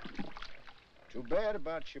Becky. Too bad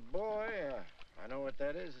about your boy. I know what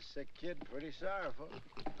that is, a sick kid. Pretty sorrowful.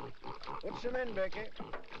 Put some in, Becky.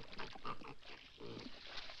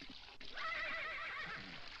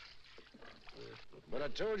 But I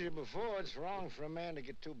told you before, it's wrong for a man to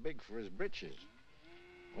get too big for his britches.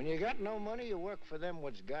 When you got no money, you work for them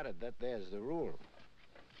what's got it. That there's the rule.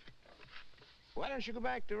 Why don't you go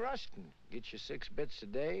back to Ruston? Get you 6 bits a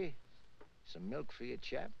day, some milk for your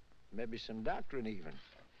chap, maybe some doctoring even.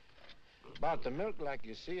 About the milk, like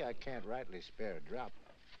you see, I can't rightly spare a drop.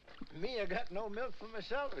 Me, I got no milk for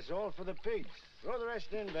myself. It's all for the pigs. Throw the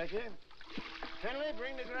rest in, Becky. Finley,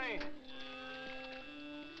 bring the grain.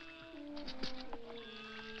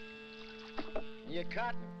 Your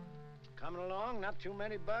cotton. Coming along, not too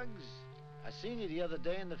many bugs? I seen you the other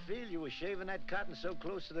day in the field. You were shaving that cotton so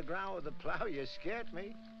close to the ground with the plow, you scared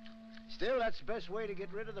me. Still, that's the best way to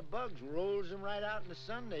get rid of the bugs. Rolls them right out in the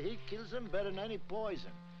sun. The heat kills them better than any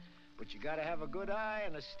poison. But you gotta have a good eye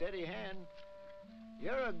and a steady hand.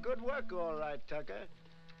 You're a good worker, all right, Tucker.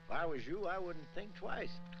 If I was you, I wouldn't think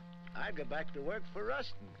twice. I'd go back to work for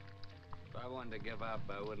Ruston. If I wanted to give up,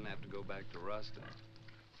 I wouldn't have to go back to Ruston.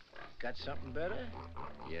 Got something better?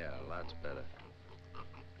 Yeah, lots better.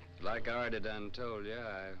 Like I already done told you,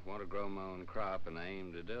 I want to grow my own crop, and I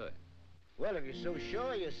aim to do it. Well, if you're so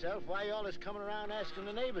sure of yourself, why you always coming around asking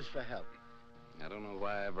the neighbors for help? I don't know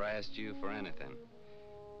why I ever asked you for anything.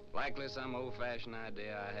 Likely some old-fashioned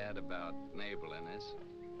idea I had about neighborliness.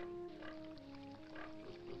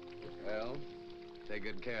 Well, take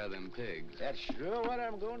good care of them pigs. That's sure what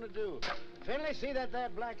I'm going to do. Finley, see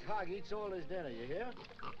that black hog eats all his dinner, you hear?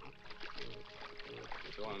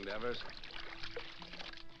 So long, Devers.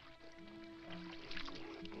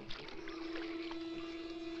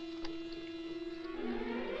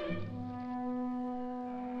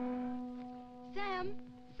 Sam!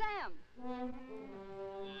 Sam!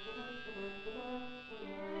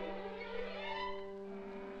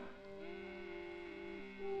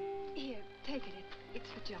 Here, take it. It's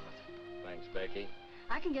for John. Thanks, Becky.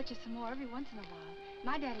 I can get you some more every once in a while.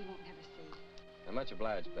 My daddy won't never see. I'm much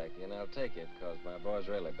obliged, Becky, and I'll take it, because my boy's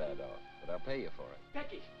really bad off. But I'll pay you for it.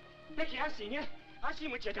 Becky! Becky, I've seen you. I've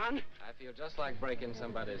seen what you done. I feel just like breaking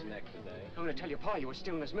somebody's neck today. I'm gonna tell your pa you was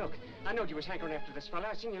stealing his milk. I knowed you was hankering after this fella.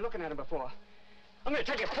 I seen you looking at him before. I'm gonna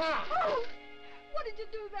tell your pa! Oh! What did you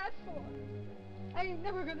do that for? I ain't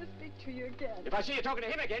never gonna speak to you again. If I see you talking to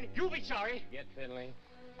him again, you'll be sorry. Get Finley.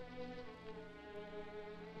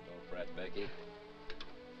 Don't fret, Becky.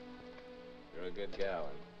 You're a good gal,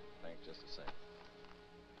 and thanks just the same.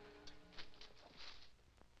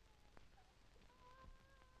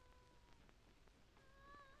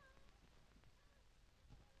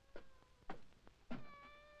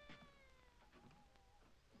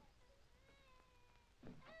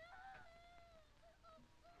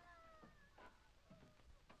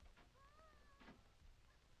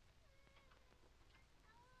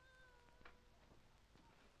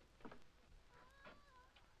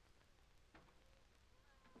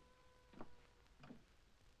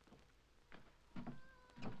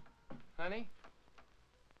 Honey?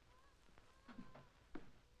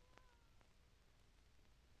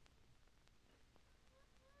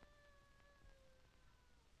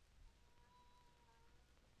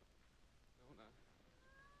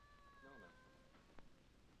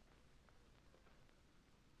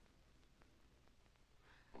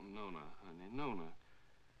 Oh, Nona, honey, Nona.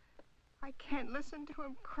 I can't listen to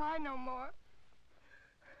him cry no more.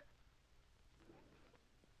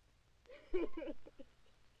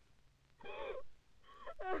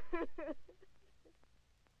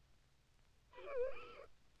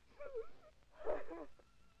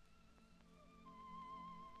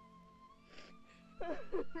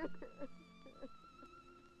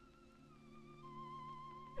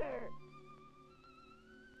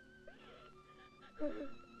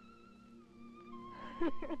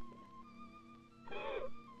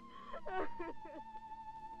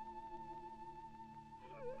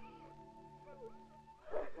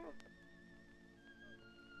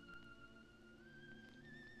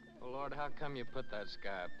 Oh, Lord, how come you put that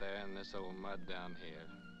sky up there and this old mud down here?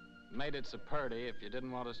 Made it so purty if you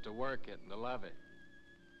didn't want us to work it and to love it.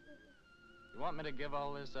 You want me to give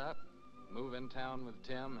all this up? Move in town with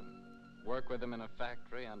Tim and work with him in a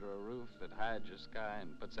factory under a roof that hides your sky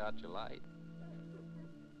and puts out your light?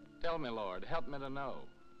 Tell me, Lord, help me to know.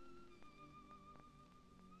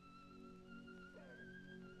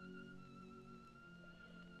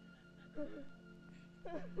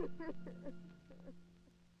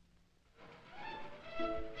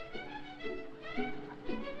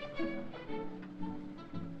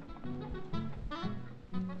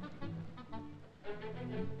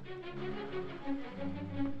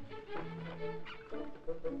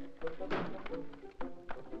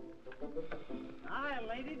 Hi,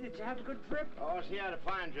 lady. Did you have a good trip? Oh, she had a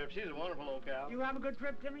fine trip. She's a wonderful old cow. You have a good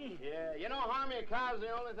trip, Timmy? Yeah, you know, Harmy, a cow's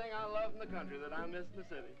the only thing I love in the country that I miss in the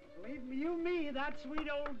city. Believe me, that sweet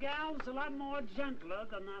old gal's a lot more gentler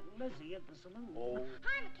than that Lizzie at the saloon. Oh.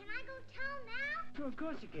 Harmy, can I go tell now? Sure, of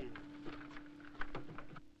course you can.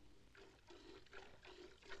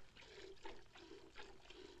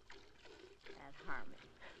 That Harmy.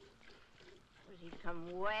 Suppose he'd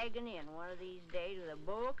come wagging in one of these days with a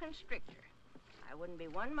boa constrictor. I wouldn't be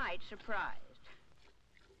one mite surprised.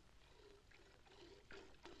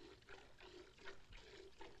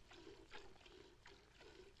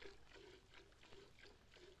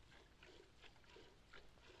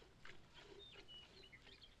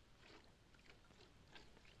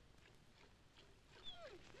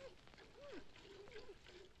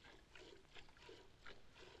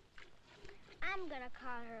 I'm gonna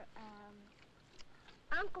call her,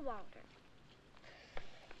 Uncle Walter.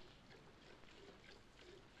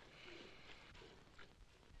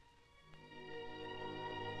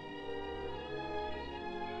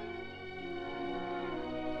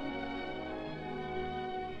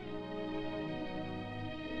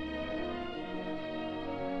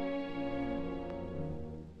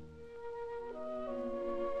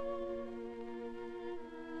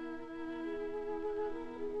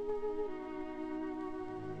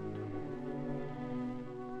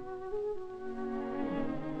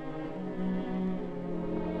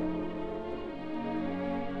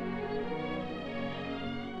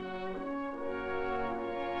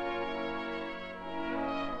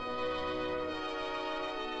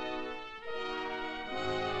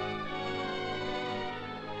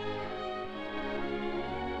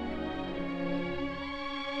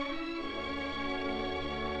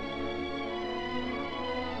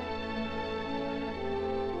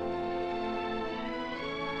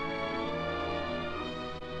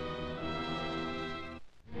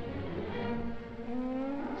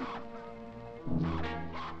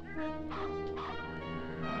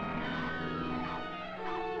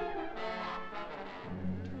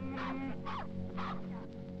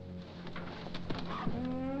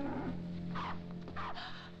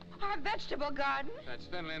 Our vegetable garden? That's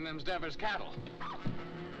Finley and them's Devers cattle.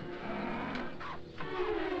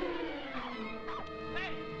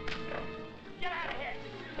 Hey! Get out of here!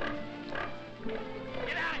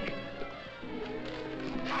 Get out of here!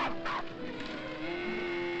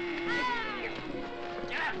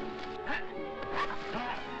 Get out!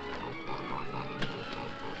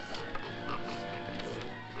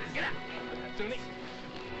 Get out! Sunni!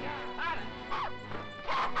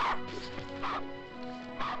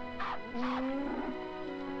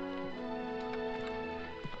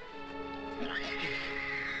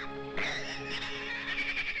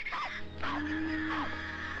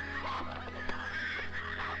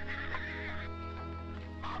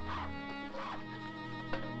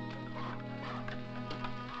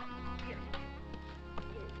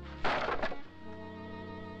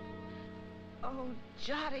 Oh,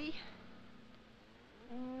 Jotty.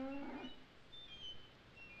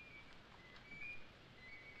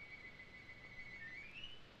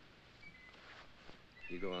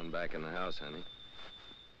 You go on back in the house, honey.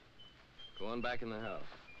 Go on back in the house.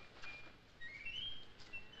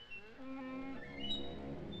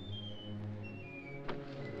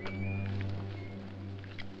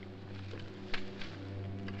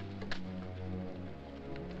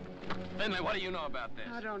 Finley, what do you know about this?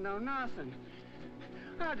 I don't know nothing.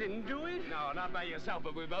 I didn't do it. No, not by yourself,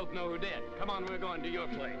 but we both know who did. Come on, we're going to your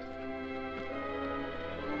place.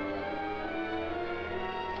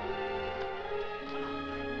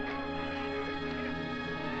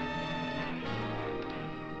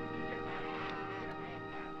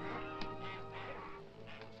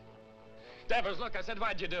 Devers, look, I said,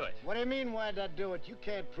 why'd you do it? What do you mean, why'd I do it? You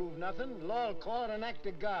can't prove nothing. Law will call it an act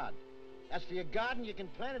of God. As for your garden, you can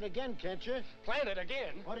plant it again, can't you? Plant it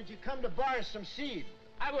again? Or did you come to borrow some seed?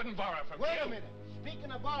 I wouldn't borrow from you. Wait a minute.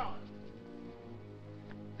 Speaking of borrowing,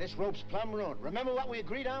 this rope's plumb ruined. Remember what we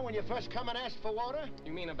agreed on when you first come and asked for water?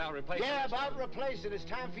 You mean about replacing Yeah, this about one? replace it. It's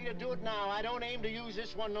time for you to do it now. I don't aim to use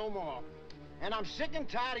this one no more. And I'm sick and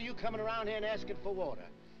tired of you coming around here and asking for water.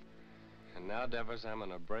 And now, Devers, I'm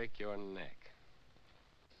gonna break your neck.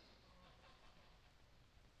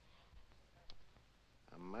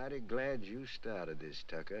 I'm mighty glad you started this,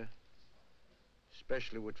 Tucker.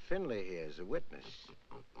 Especially with Finley here as a witness.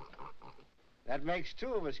 That makes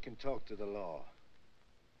two of us can talk to the law.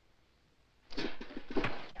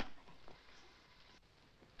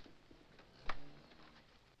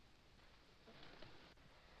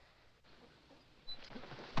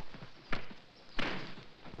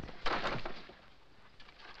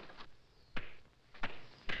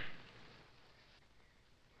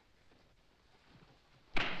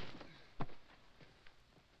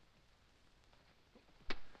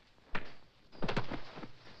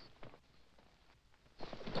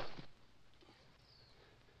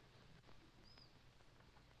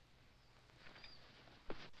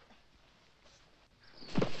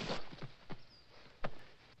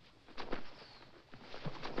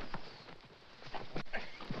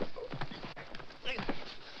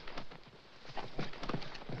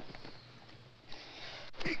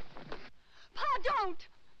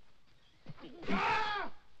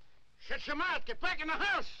 Shut your mouth. Get back in the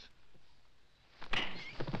house.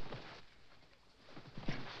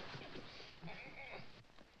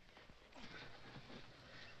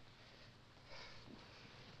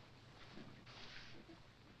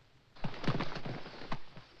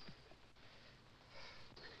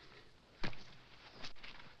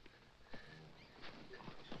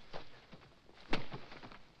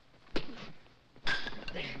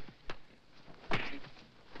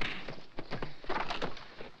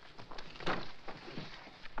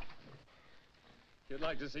 You'd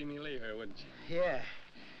like to see me leave her, wouldn't you? Yeah,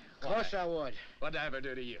 of course I would. What'd I ever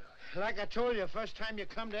do to you? Like I told you, first time you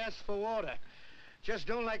come to ask for water. Just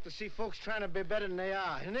don't like to see folks trying to be better than they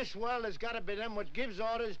are. In this world, there's got to be them what gives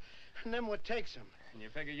orders and them what takes them. And you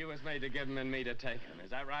figure you was made to give them and me to take them,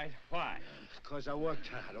 is that right? Why? Because I worked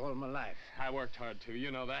hard all my life. I worked hard, too. You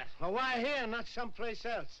know that. Well, why here, not someplace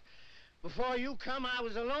else? Before you come, I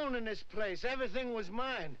was alone in this place. Everything was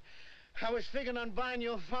mine. I was figuring on buying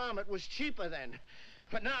your farm. It was cheaper then.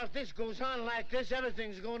 But now if this goes on like this,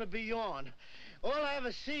 everything's going to be yourn. All I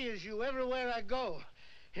ever see is you everywhere I go.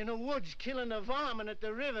 In the woods killing the varmint, at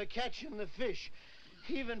the river catching the fish.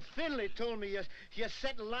 Even Finley told me you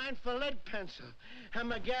set a line for lead pencil. And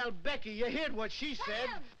my gal Becky, you heard what she said.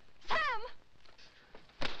 Sam!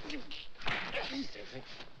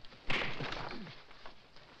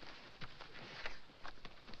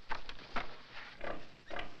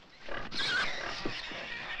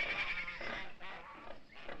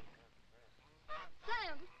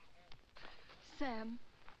 Sam,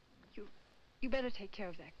 you better take care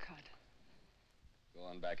of that cut. Go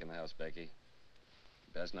on back in the house, Becky.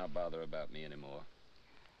 Best not bother about me anymore.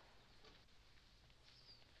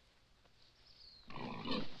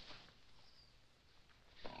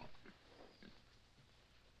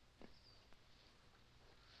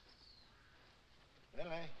 Billy.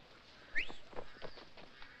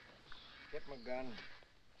 Get my gun.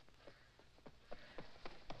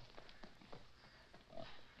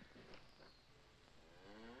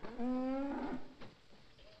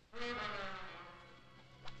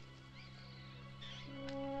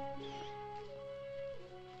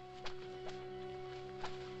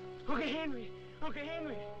 Uncle Henry! Uncle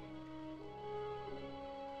Henry!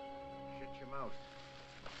 Shut your mouth.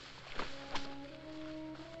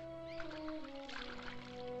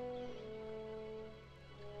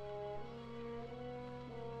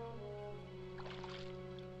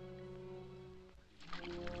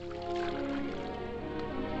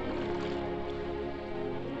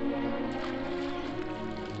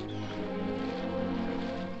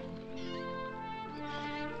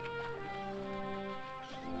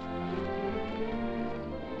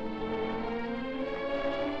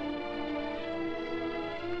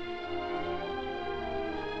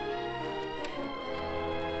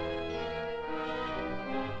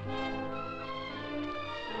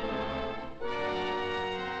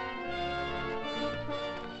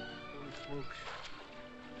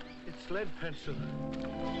 It's lead pencil.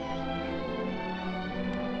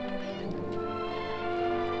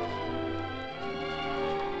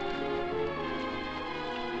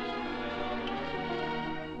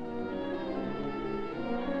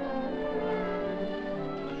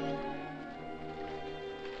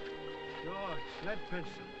 Sure, it's lead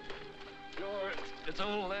pencil. Sure, it's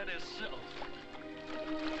old lead itself.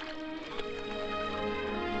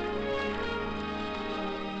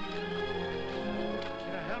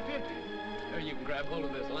 Here, you can grab hold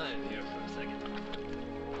of this line here for a second.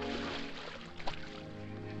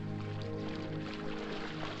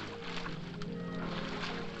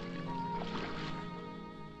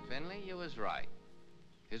 Finley, you was right.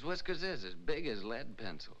 His whiskers is as big as lead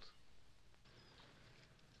pencils.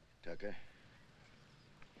 Tucker,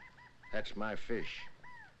 That's my fish.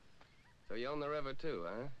 So you own the river too,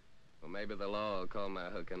 huh? Well, maybe the law will call my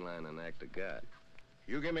hook and line an act of God.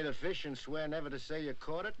 You give me the fish and swear never to say you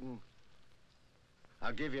caught it, and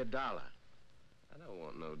I'll give you $1. I don't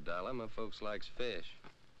want no dollar. My folks likes fish.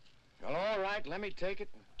 Well, all right, let me take it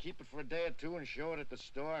and keep it for a day or two and show it at the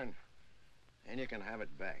store, and then you can have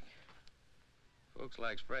it back. Folks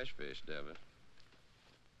likes fresh fish, Devitt.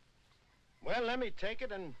 Well, let me take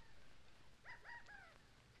it, and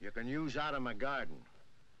you can use out of my garden.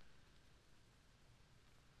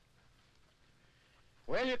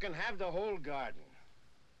 Well, you can have the whole garden.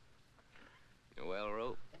 Well,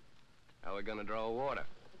 Rope, how are we gonna draw water?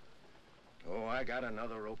 Oh, I got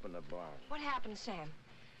another rope in the barn. What happened, Sam?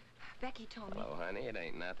 Becky told me. Hello, honey, it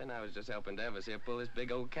ain't nothing. I was just helping Devis here pull this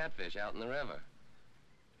big old catfish out in the river.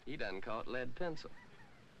 He done caught lead pencil.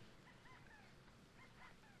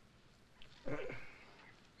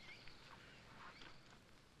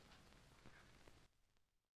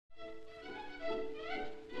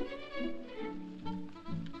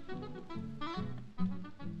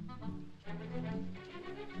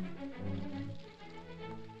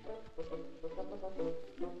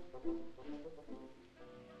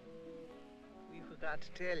 We forgot to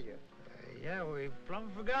tell you. Yeah, we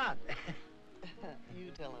plumb forgot.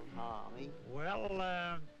 You tell him, Harmy.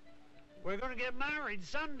 Well, we're gonna get married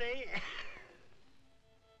Sunday. I'm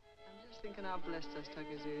just thinking how blessed us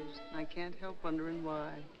Tuckers is. I can't help wondering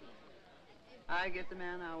why. I get the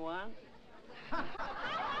man I want.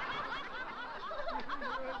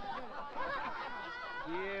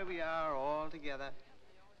 Here we are all together.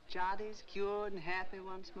 Jotty's cured and happy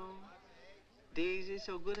once more. Daisy's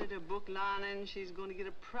so good at her book learning, she's going to get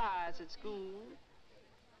a prize at school.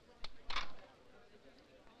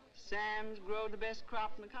 Sam's growed the best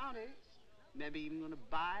crop in the county. Maybe even going to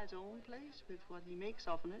buy his own place with what he makes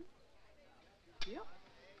off of it. Yep.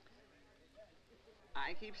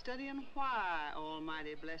 I keep studying why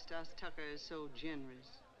Almighty blessed us Tuckers so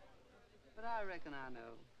generous. But I reckon I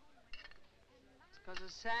know. It's 'cause of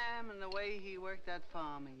Sam and the way he worked that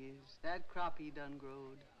farm of his. That crop he done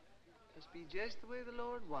growed. Must be just the way the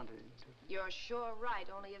Lord wanted it to. You're sure right,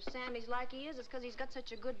 only if Sammy's like he is, it's 'cause he's got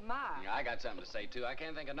such a good mind. Yeah, I got something to say, too. I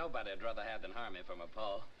can't think of nobody I'd rather have than Harmy for my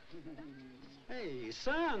pa. Hey,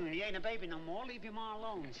 son, you ain't a baby no more. Leave your ma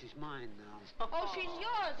alone. She's mine now. Oh, she's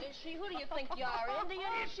yours, is she? Who do you think you are,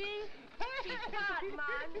 Indian, is she? She's not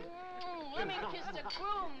mine. Let me kiss the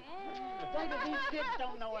groom. David, these kids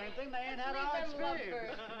don't know anything. They ain't had our Leave them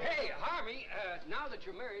experience. Hey, Harmy, now that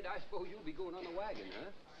you're married, I suppose you'll be going on the wagon,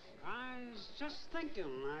 huh? I was just thinking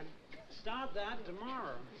I'd start that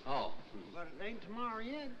tomorrow. Oh. But it ain't tomorrow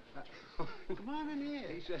yet. Come on in here.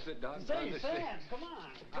 He says it done. Say, Sam, come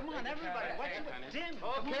on. Come on, everybody. What's your Tim?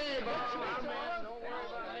 Okay, boss. Don't worry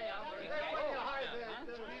about me.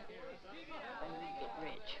 When we get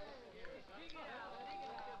rich.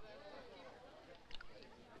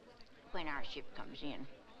 When our ship comes in,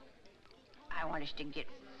 I want us to get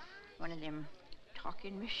one of them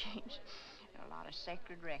talking machines. A lot of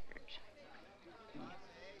sacred records.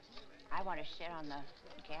 I want to sit on the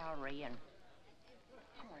gallery and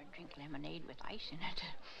I want to drink lemonade with ice in it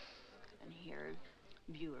and hear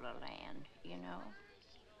Beulah land, you know.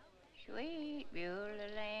 Sweet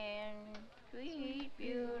Beulah land, sweet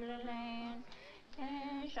Beulah land,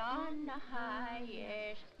 as on the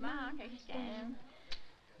highest mountain stand.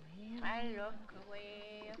 I look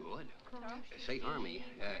away. Good. Say, Harmy,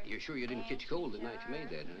 you're sure you didn't catch cold the night you made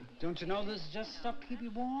that, huh? Don't you know this is just stuff to keep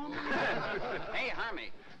you warm? Hey,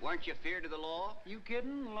 Harmy, weren't you feared of the law? You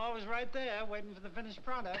kidding? The law was right there, waiting for the finished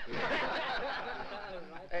product.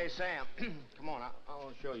 Hey, Sam, come on. I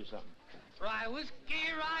want to show you something. Rye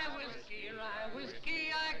whiskey,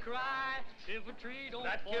 I cry. If a tree don't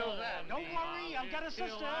That fall kills that. Don't worry, I've got a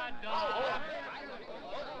sister.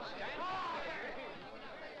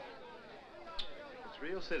 It's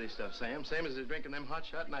real city stuff, Sam. Same as they're drinking them hot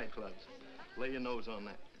shot nightclubs. Lay your nose on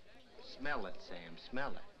that. Smell it, Sam.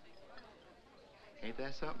 Smell it. Ain't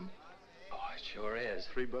that something? Oh, it sure is.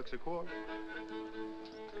 $3 a quart.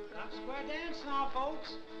 Not square dance now,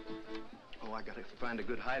 folks. Oh, I gotta find a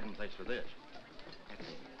good hiding place for this.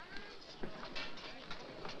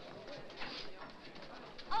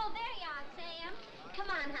 Oh, there you are, Sam. Come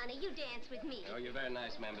on, honey, you dance with me. Oh, you're very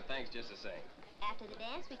nice, ma'am, but thanks just the same. After the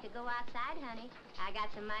dance, we could go outside, honey. I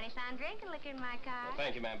got some mighty fine drinking liquor in my car. Well,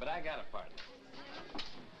 thank you, ma'am, but I got a partner.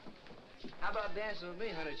 How about dancing with me,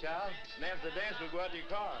 honey child? And after the dance, we'll go out to your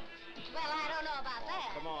car. Well, I don't know about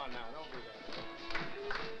that. Come on now, don't do that.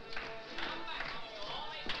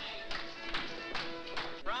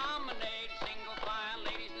 Promenade, single file,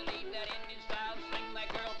 ladies that lead that Indian style, swing that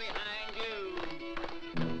girl behind you.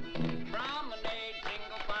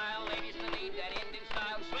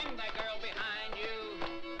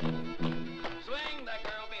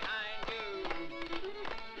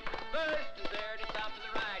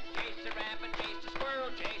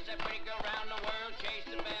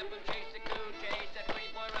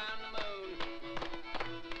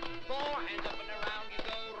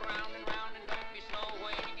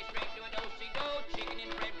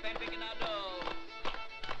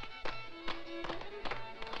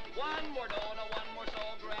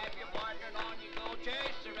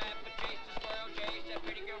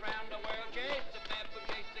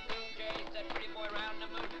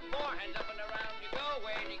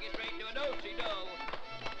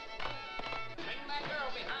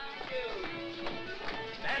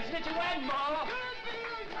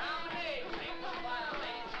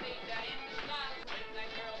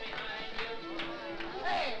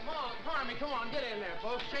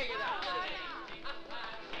 Oh, shake it out.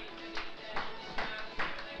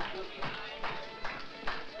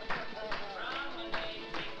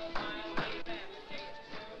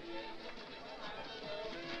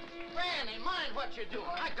 Granny, mind what you're doing.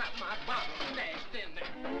 I got my bottle stashed in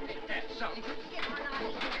there. Ain't that something? Get on out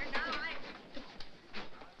of here now.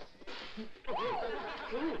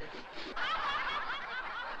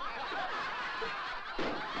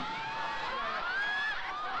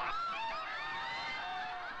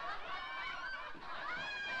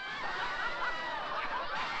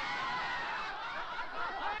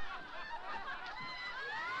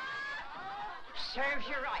 Serves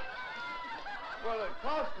you right. Well, it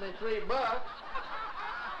cost me $3. Oh,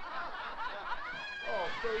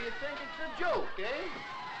 so you think it's a joke, eh?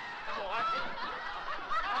 Oh, so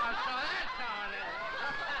that's how it is.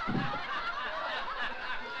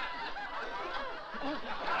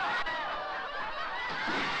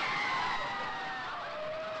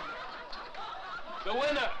 The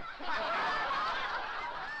winner!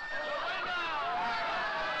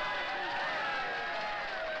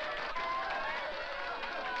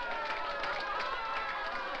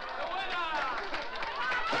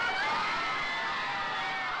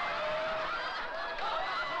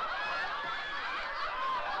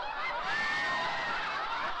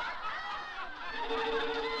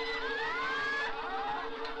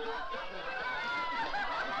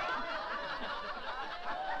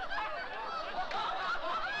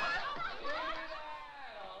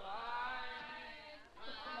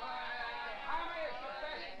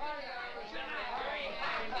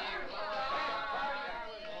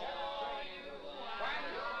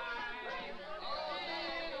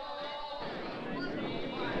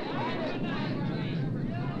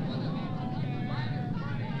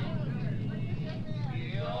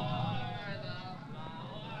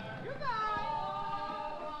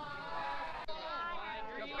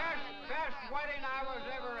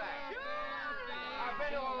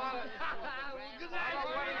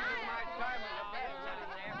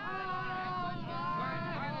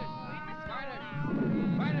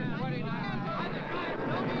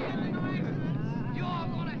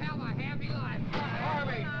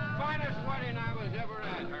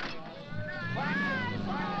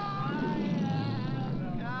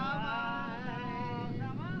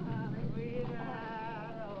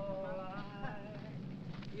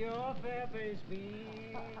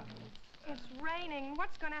 It's raining.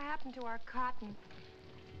 What's going to happen to our cotton?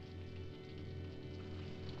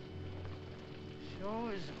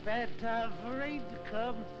 Sure is a bad time for rain to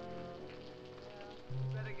come.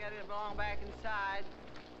 Better get it along back inside.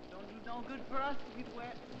 Don't do no good for us to get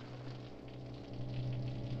wet.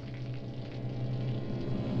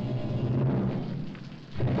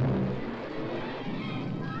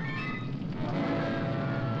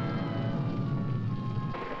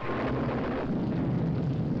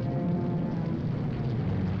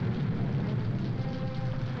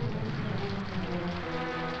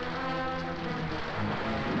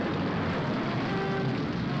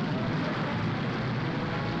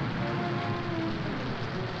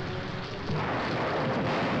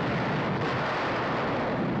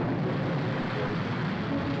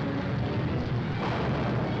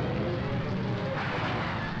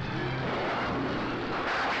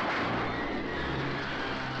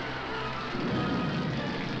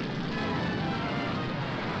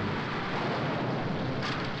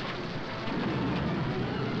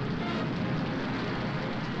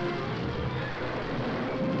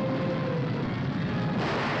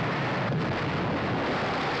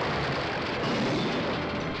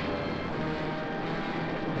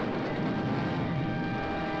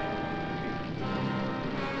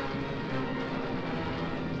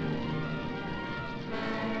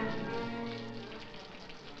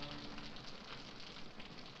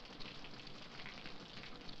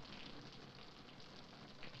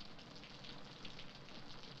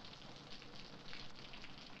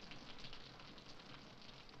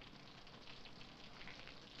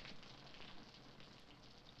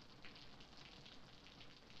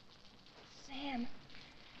 Sam.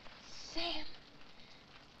 Sam.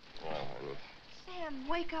 Oh, honey. Sam,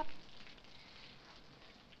 wake up.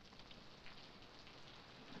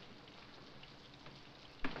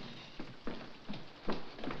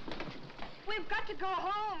 We've got to go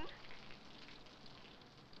home.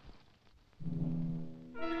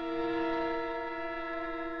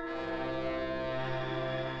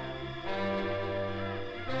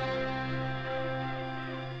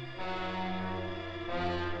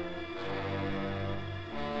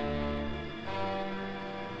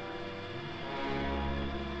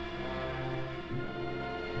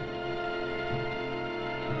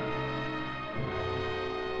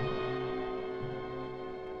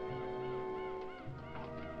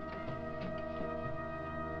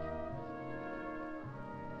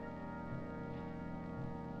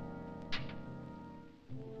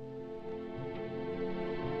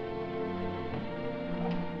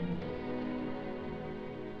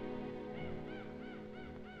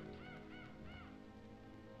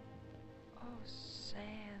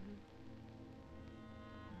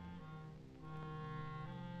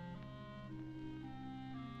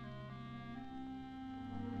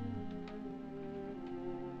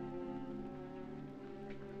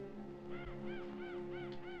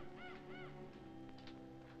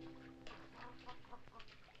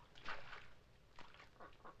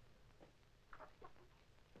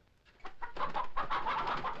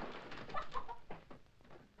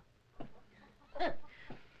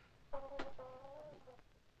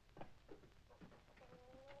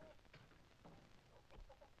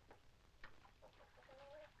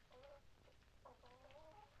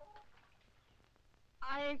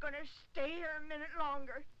 I ain't gonna stay here a minute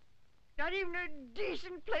longer. Not even a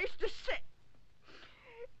decent place to sit.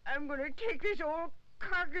 I'm gonna take this old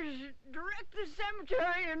carcass direct to the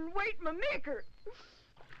cemetery and wait my maker.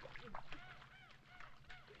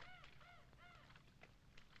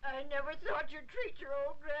 I never thought you'd treat your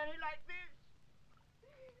old granny like this.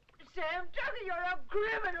 Sam Tucker, you're a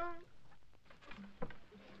criminal.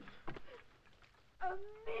 A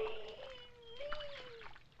mean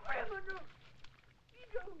criminal. You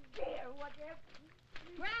don't dare, whatever.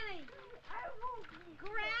 Granny! I won't.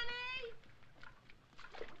 Granny!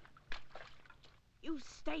 You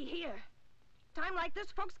stay here. Time like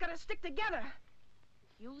this, folks gotta stick together.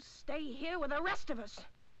 You stay here with the rest of us.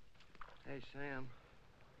 Hey, Sam.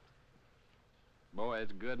 Boy,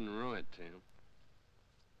 it's good and ruined, Tim.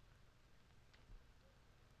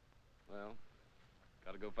 Well,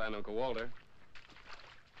 gotta go find Uncle Walter.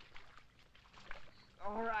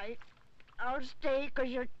 All right. I'll stay 'cause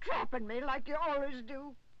you're trapping me like you always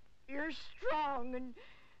do. You're strong and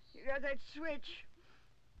you got that switch.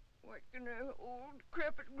 What can an old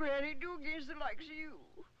decrepit granny do against the likes of you?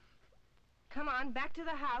 Come on, back to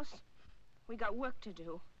the house. We got work to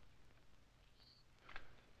do.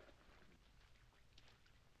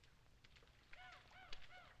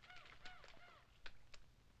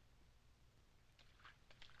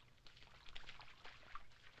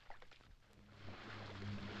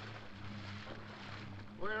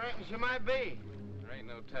 Where reckon she might be? There ain't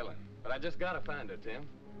no telling. But I just gotta find her, Tim.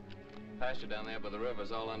 Pasture down there by the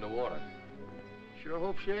river's all underwater. Sure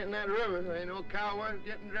hope she ain't in that river. There ain't no cow worth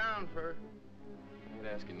getting drowned for her. I ain't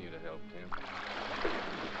asking you to help, Tim.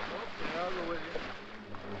 Okay, I'll go with you.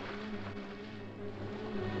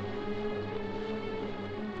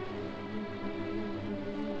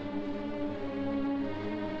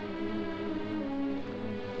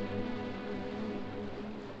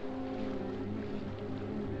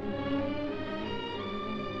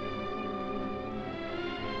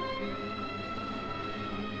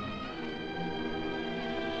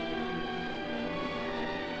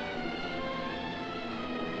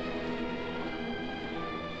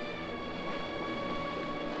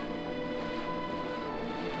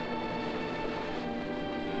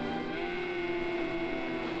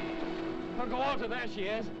 Uncle Walter, there she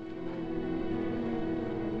is.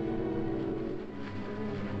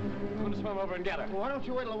 I'm gonna swim over and get her. Well, why don't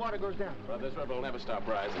you wait till the water goes down? Well, this river will never stop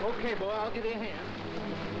rising. Okay, boy, I'll give you a hand.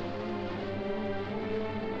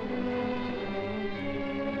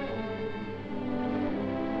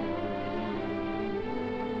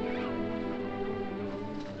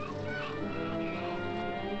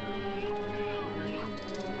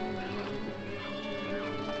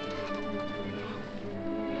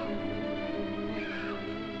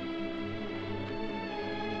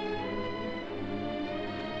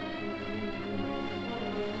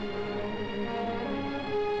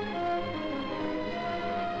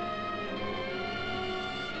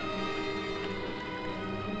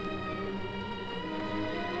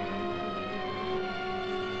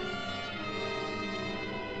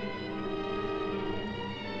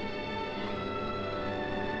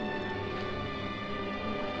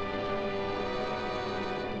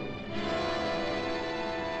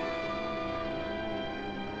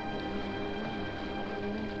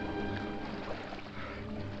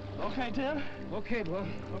 Okay, Tim? Okay, boy.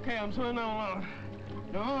 Okay, I'm swimming on along.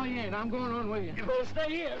 No, you ain't. I'm going on with you. You better stay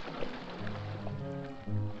here.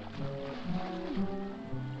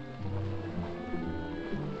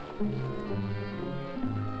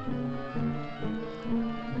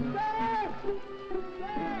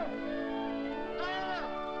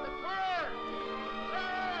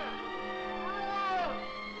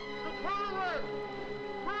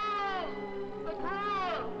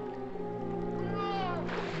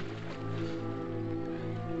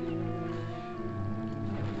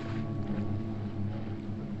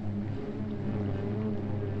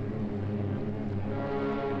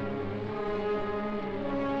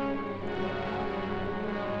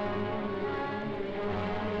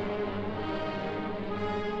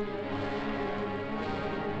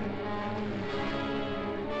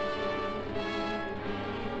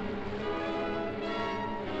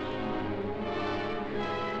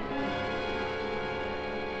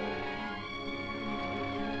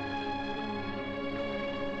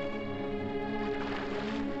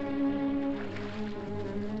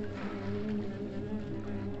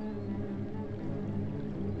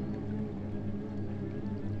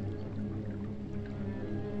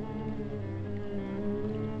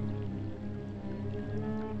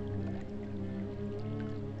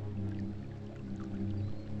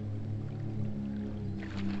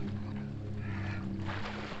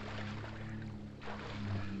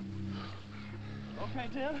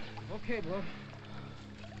 Tim. Okay, Bub.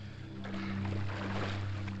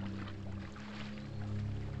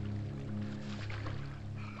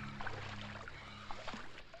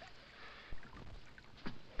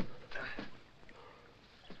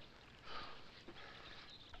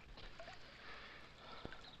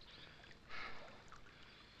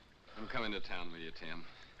 I'm coming to town with you, Tim.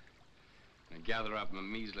 And gather up my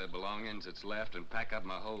measly belongings that's left and pack up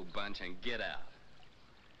my whole bunch and get out.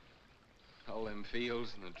 All them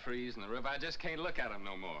fields and the trees and the river, I just can't look at them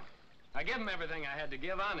no more. I give them everything I had to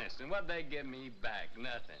give, honest, and what they give me back?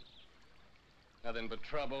 Nothing. Nothing but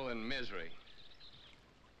trouble and misery.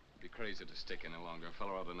 It'd be crazy to stick any longer. A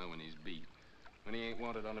fellow ought to know when he's beat. When he ain't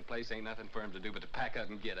wanted on the place, ain't nothing for him to do but to pack up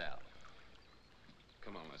and get out.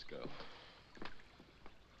 Come on, let's go.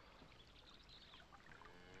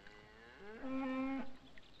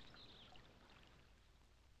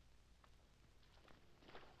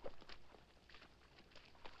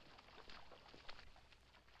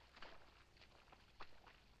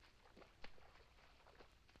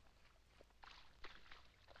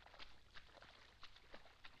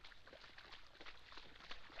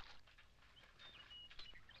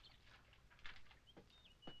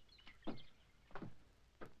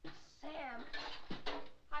 Sam,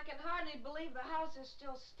 I can hardly believe the house is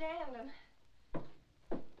still standing.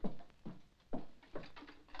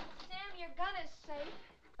 Sam, your gun is safe,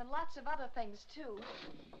 and lots of other things, too.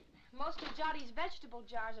 Most of Jody's vegetable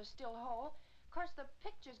jars are still whole. Of course, the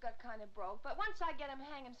pictures got kind of broke, but once I get them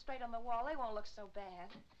hanging straight on the wall, they won't look so bad.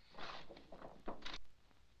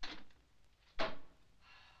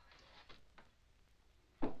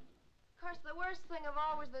 Of course, the worst thing of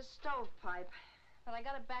all was the stovepipe. But I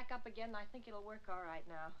got it back up again, and I think it'll work all right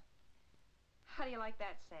now. How do you like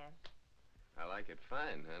that, Sam? I like it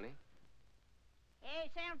fine, honey.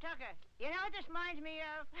 Hey, Sam Tucker, you know what this reminds me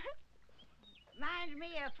of? Reminds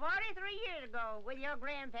me of 43 years ago with your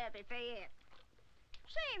grandpappy Fayette.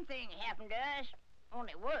 Same thing happened to us,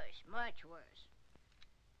 only worse, much worse.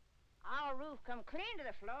 Our roof come clean to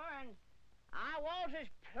the floor, and our walls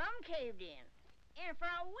is plumb caved in. And for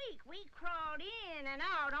a week, we crawled in and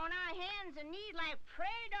out on our hands and knees like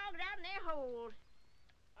prairie dogs out in their holes.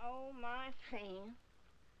 Oh, my thing.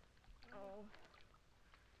 Oh.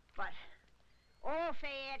 But old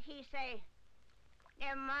Fayette, he say,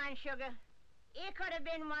 never mind, sugar. It could have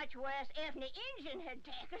been much worse if the engine had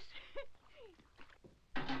taken us.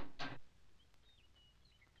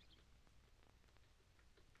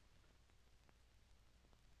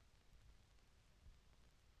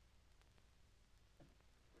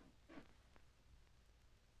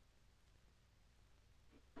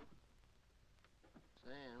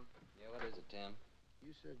 Sam. Yeah, what is it, Tim?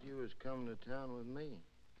 You said you was coming to town with me.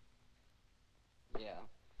 Yeah.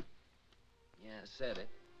 Yeah, I said it.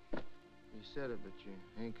 You said it, but you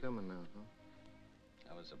ain't coming now,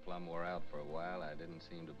 huh? I was so plumb wore out for a while, I didn't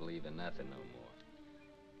seem to believe in nothing no more.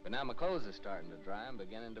 But now my clothes are starting to dry, I'm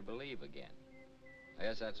beginning to believe again. I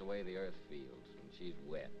guess that's the way the earth feels when she's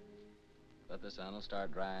wet. But the sun will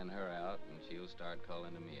start drying her out, and she'll start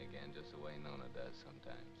calling to me again, just the way Nona does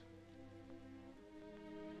sometimes.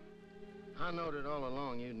 I knowed it all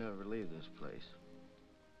along you'd never leave this place.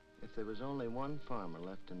 If there was only one farmer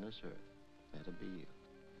left in this earth, that'd be you.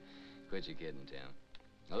 Quit your kidding, Tim.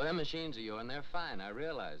 Well, them machines of yours, they're fine, I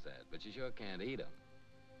realize that, but you sure can't eat them.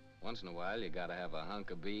 Once in a while, you gotta have a hunk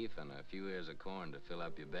of beef and a few ears of corn to fill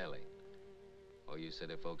up your belly. Oh, you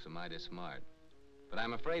city folks are mighty smart. But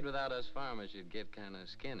I'm afraid without us farmers, you'd get kind of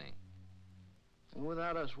skinny. And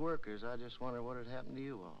without us workers, I just wonder what had happened to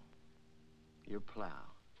you all. Your plow.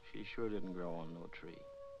 She sure didn't grow on no tree.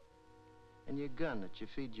 And your gun that you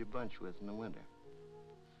feed your bunch with in the winter.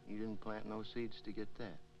 You didn't plant no seeds to get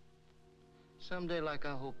that. Someday, like,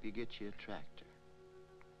 I hope you get you a tractor.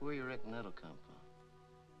 Where you reckon that'll come from?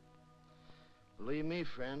 Believe me,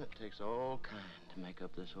 friend, it takes all kind to make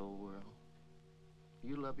up this whole world.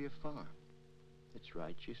 You love your farm. It's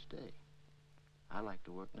right you stay. I like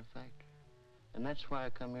to work in a factory. And that's why I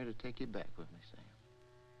come here to take you back with me, Sam.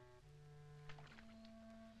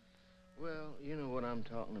 Well, you know what I'm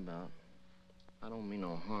talking about. I don't mean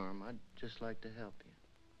no harm. I'd just like to help you.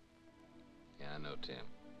 Yeah, I know, Tim.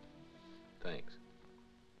 Thanks.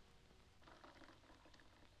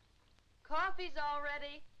 Coffee's all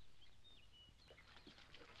ready.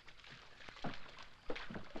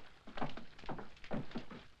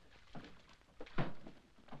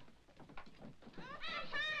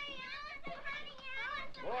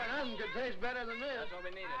 Boy, nothing could taste better than this. That's what we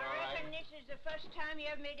needed, all I right. reckon this is the first time you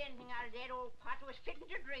ever made anything out of that old pot was fitting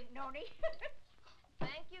to drink, Noni.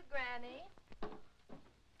 Thank you, Granny.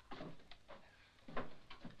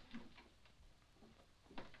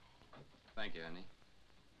 Thank you, honey.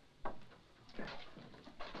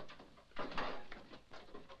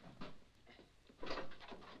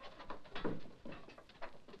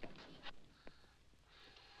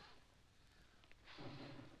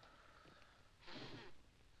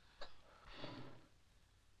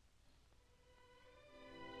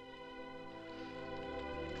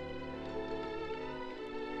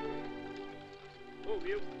 Move,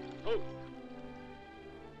 you. Move.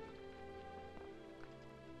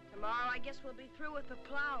 Tomorrow, I guess we'll be through with the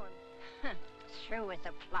plowing. Through with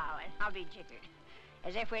the plowing. I'll be jiggered.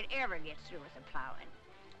 As if we'd ever get through with the plowing.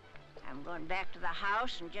 I'm going back to the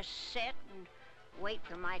house and just sit and wait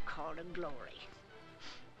for my call to glory.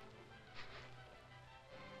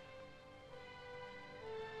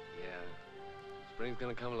 Yeah. Spring's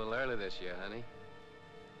gonna come a little early this year, honey.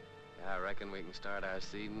 Yeah, I reckon we can start our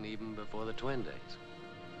seeding even before the twin days.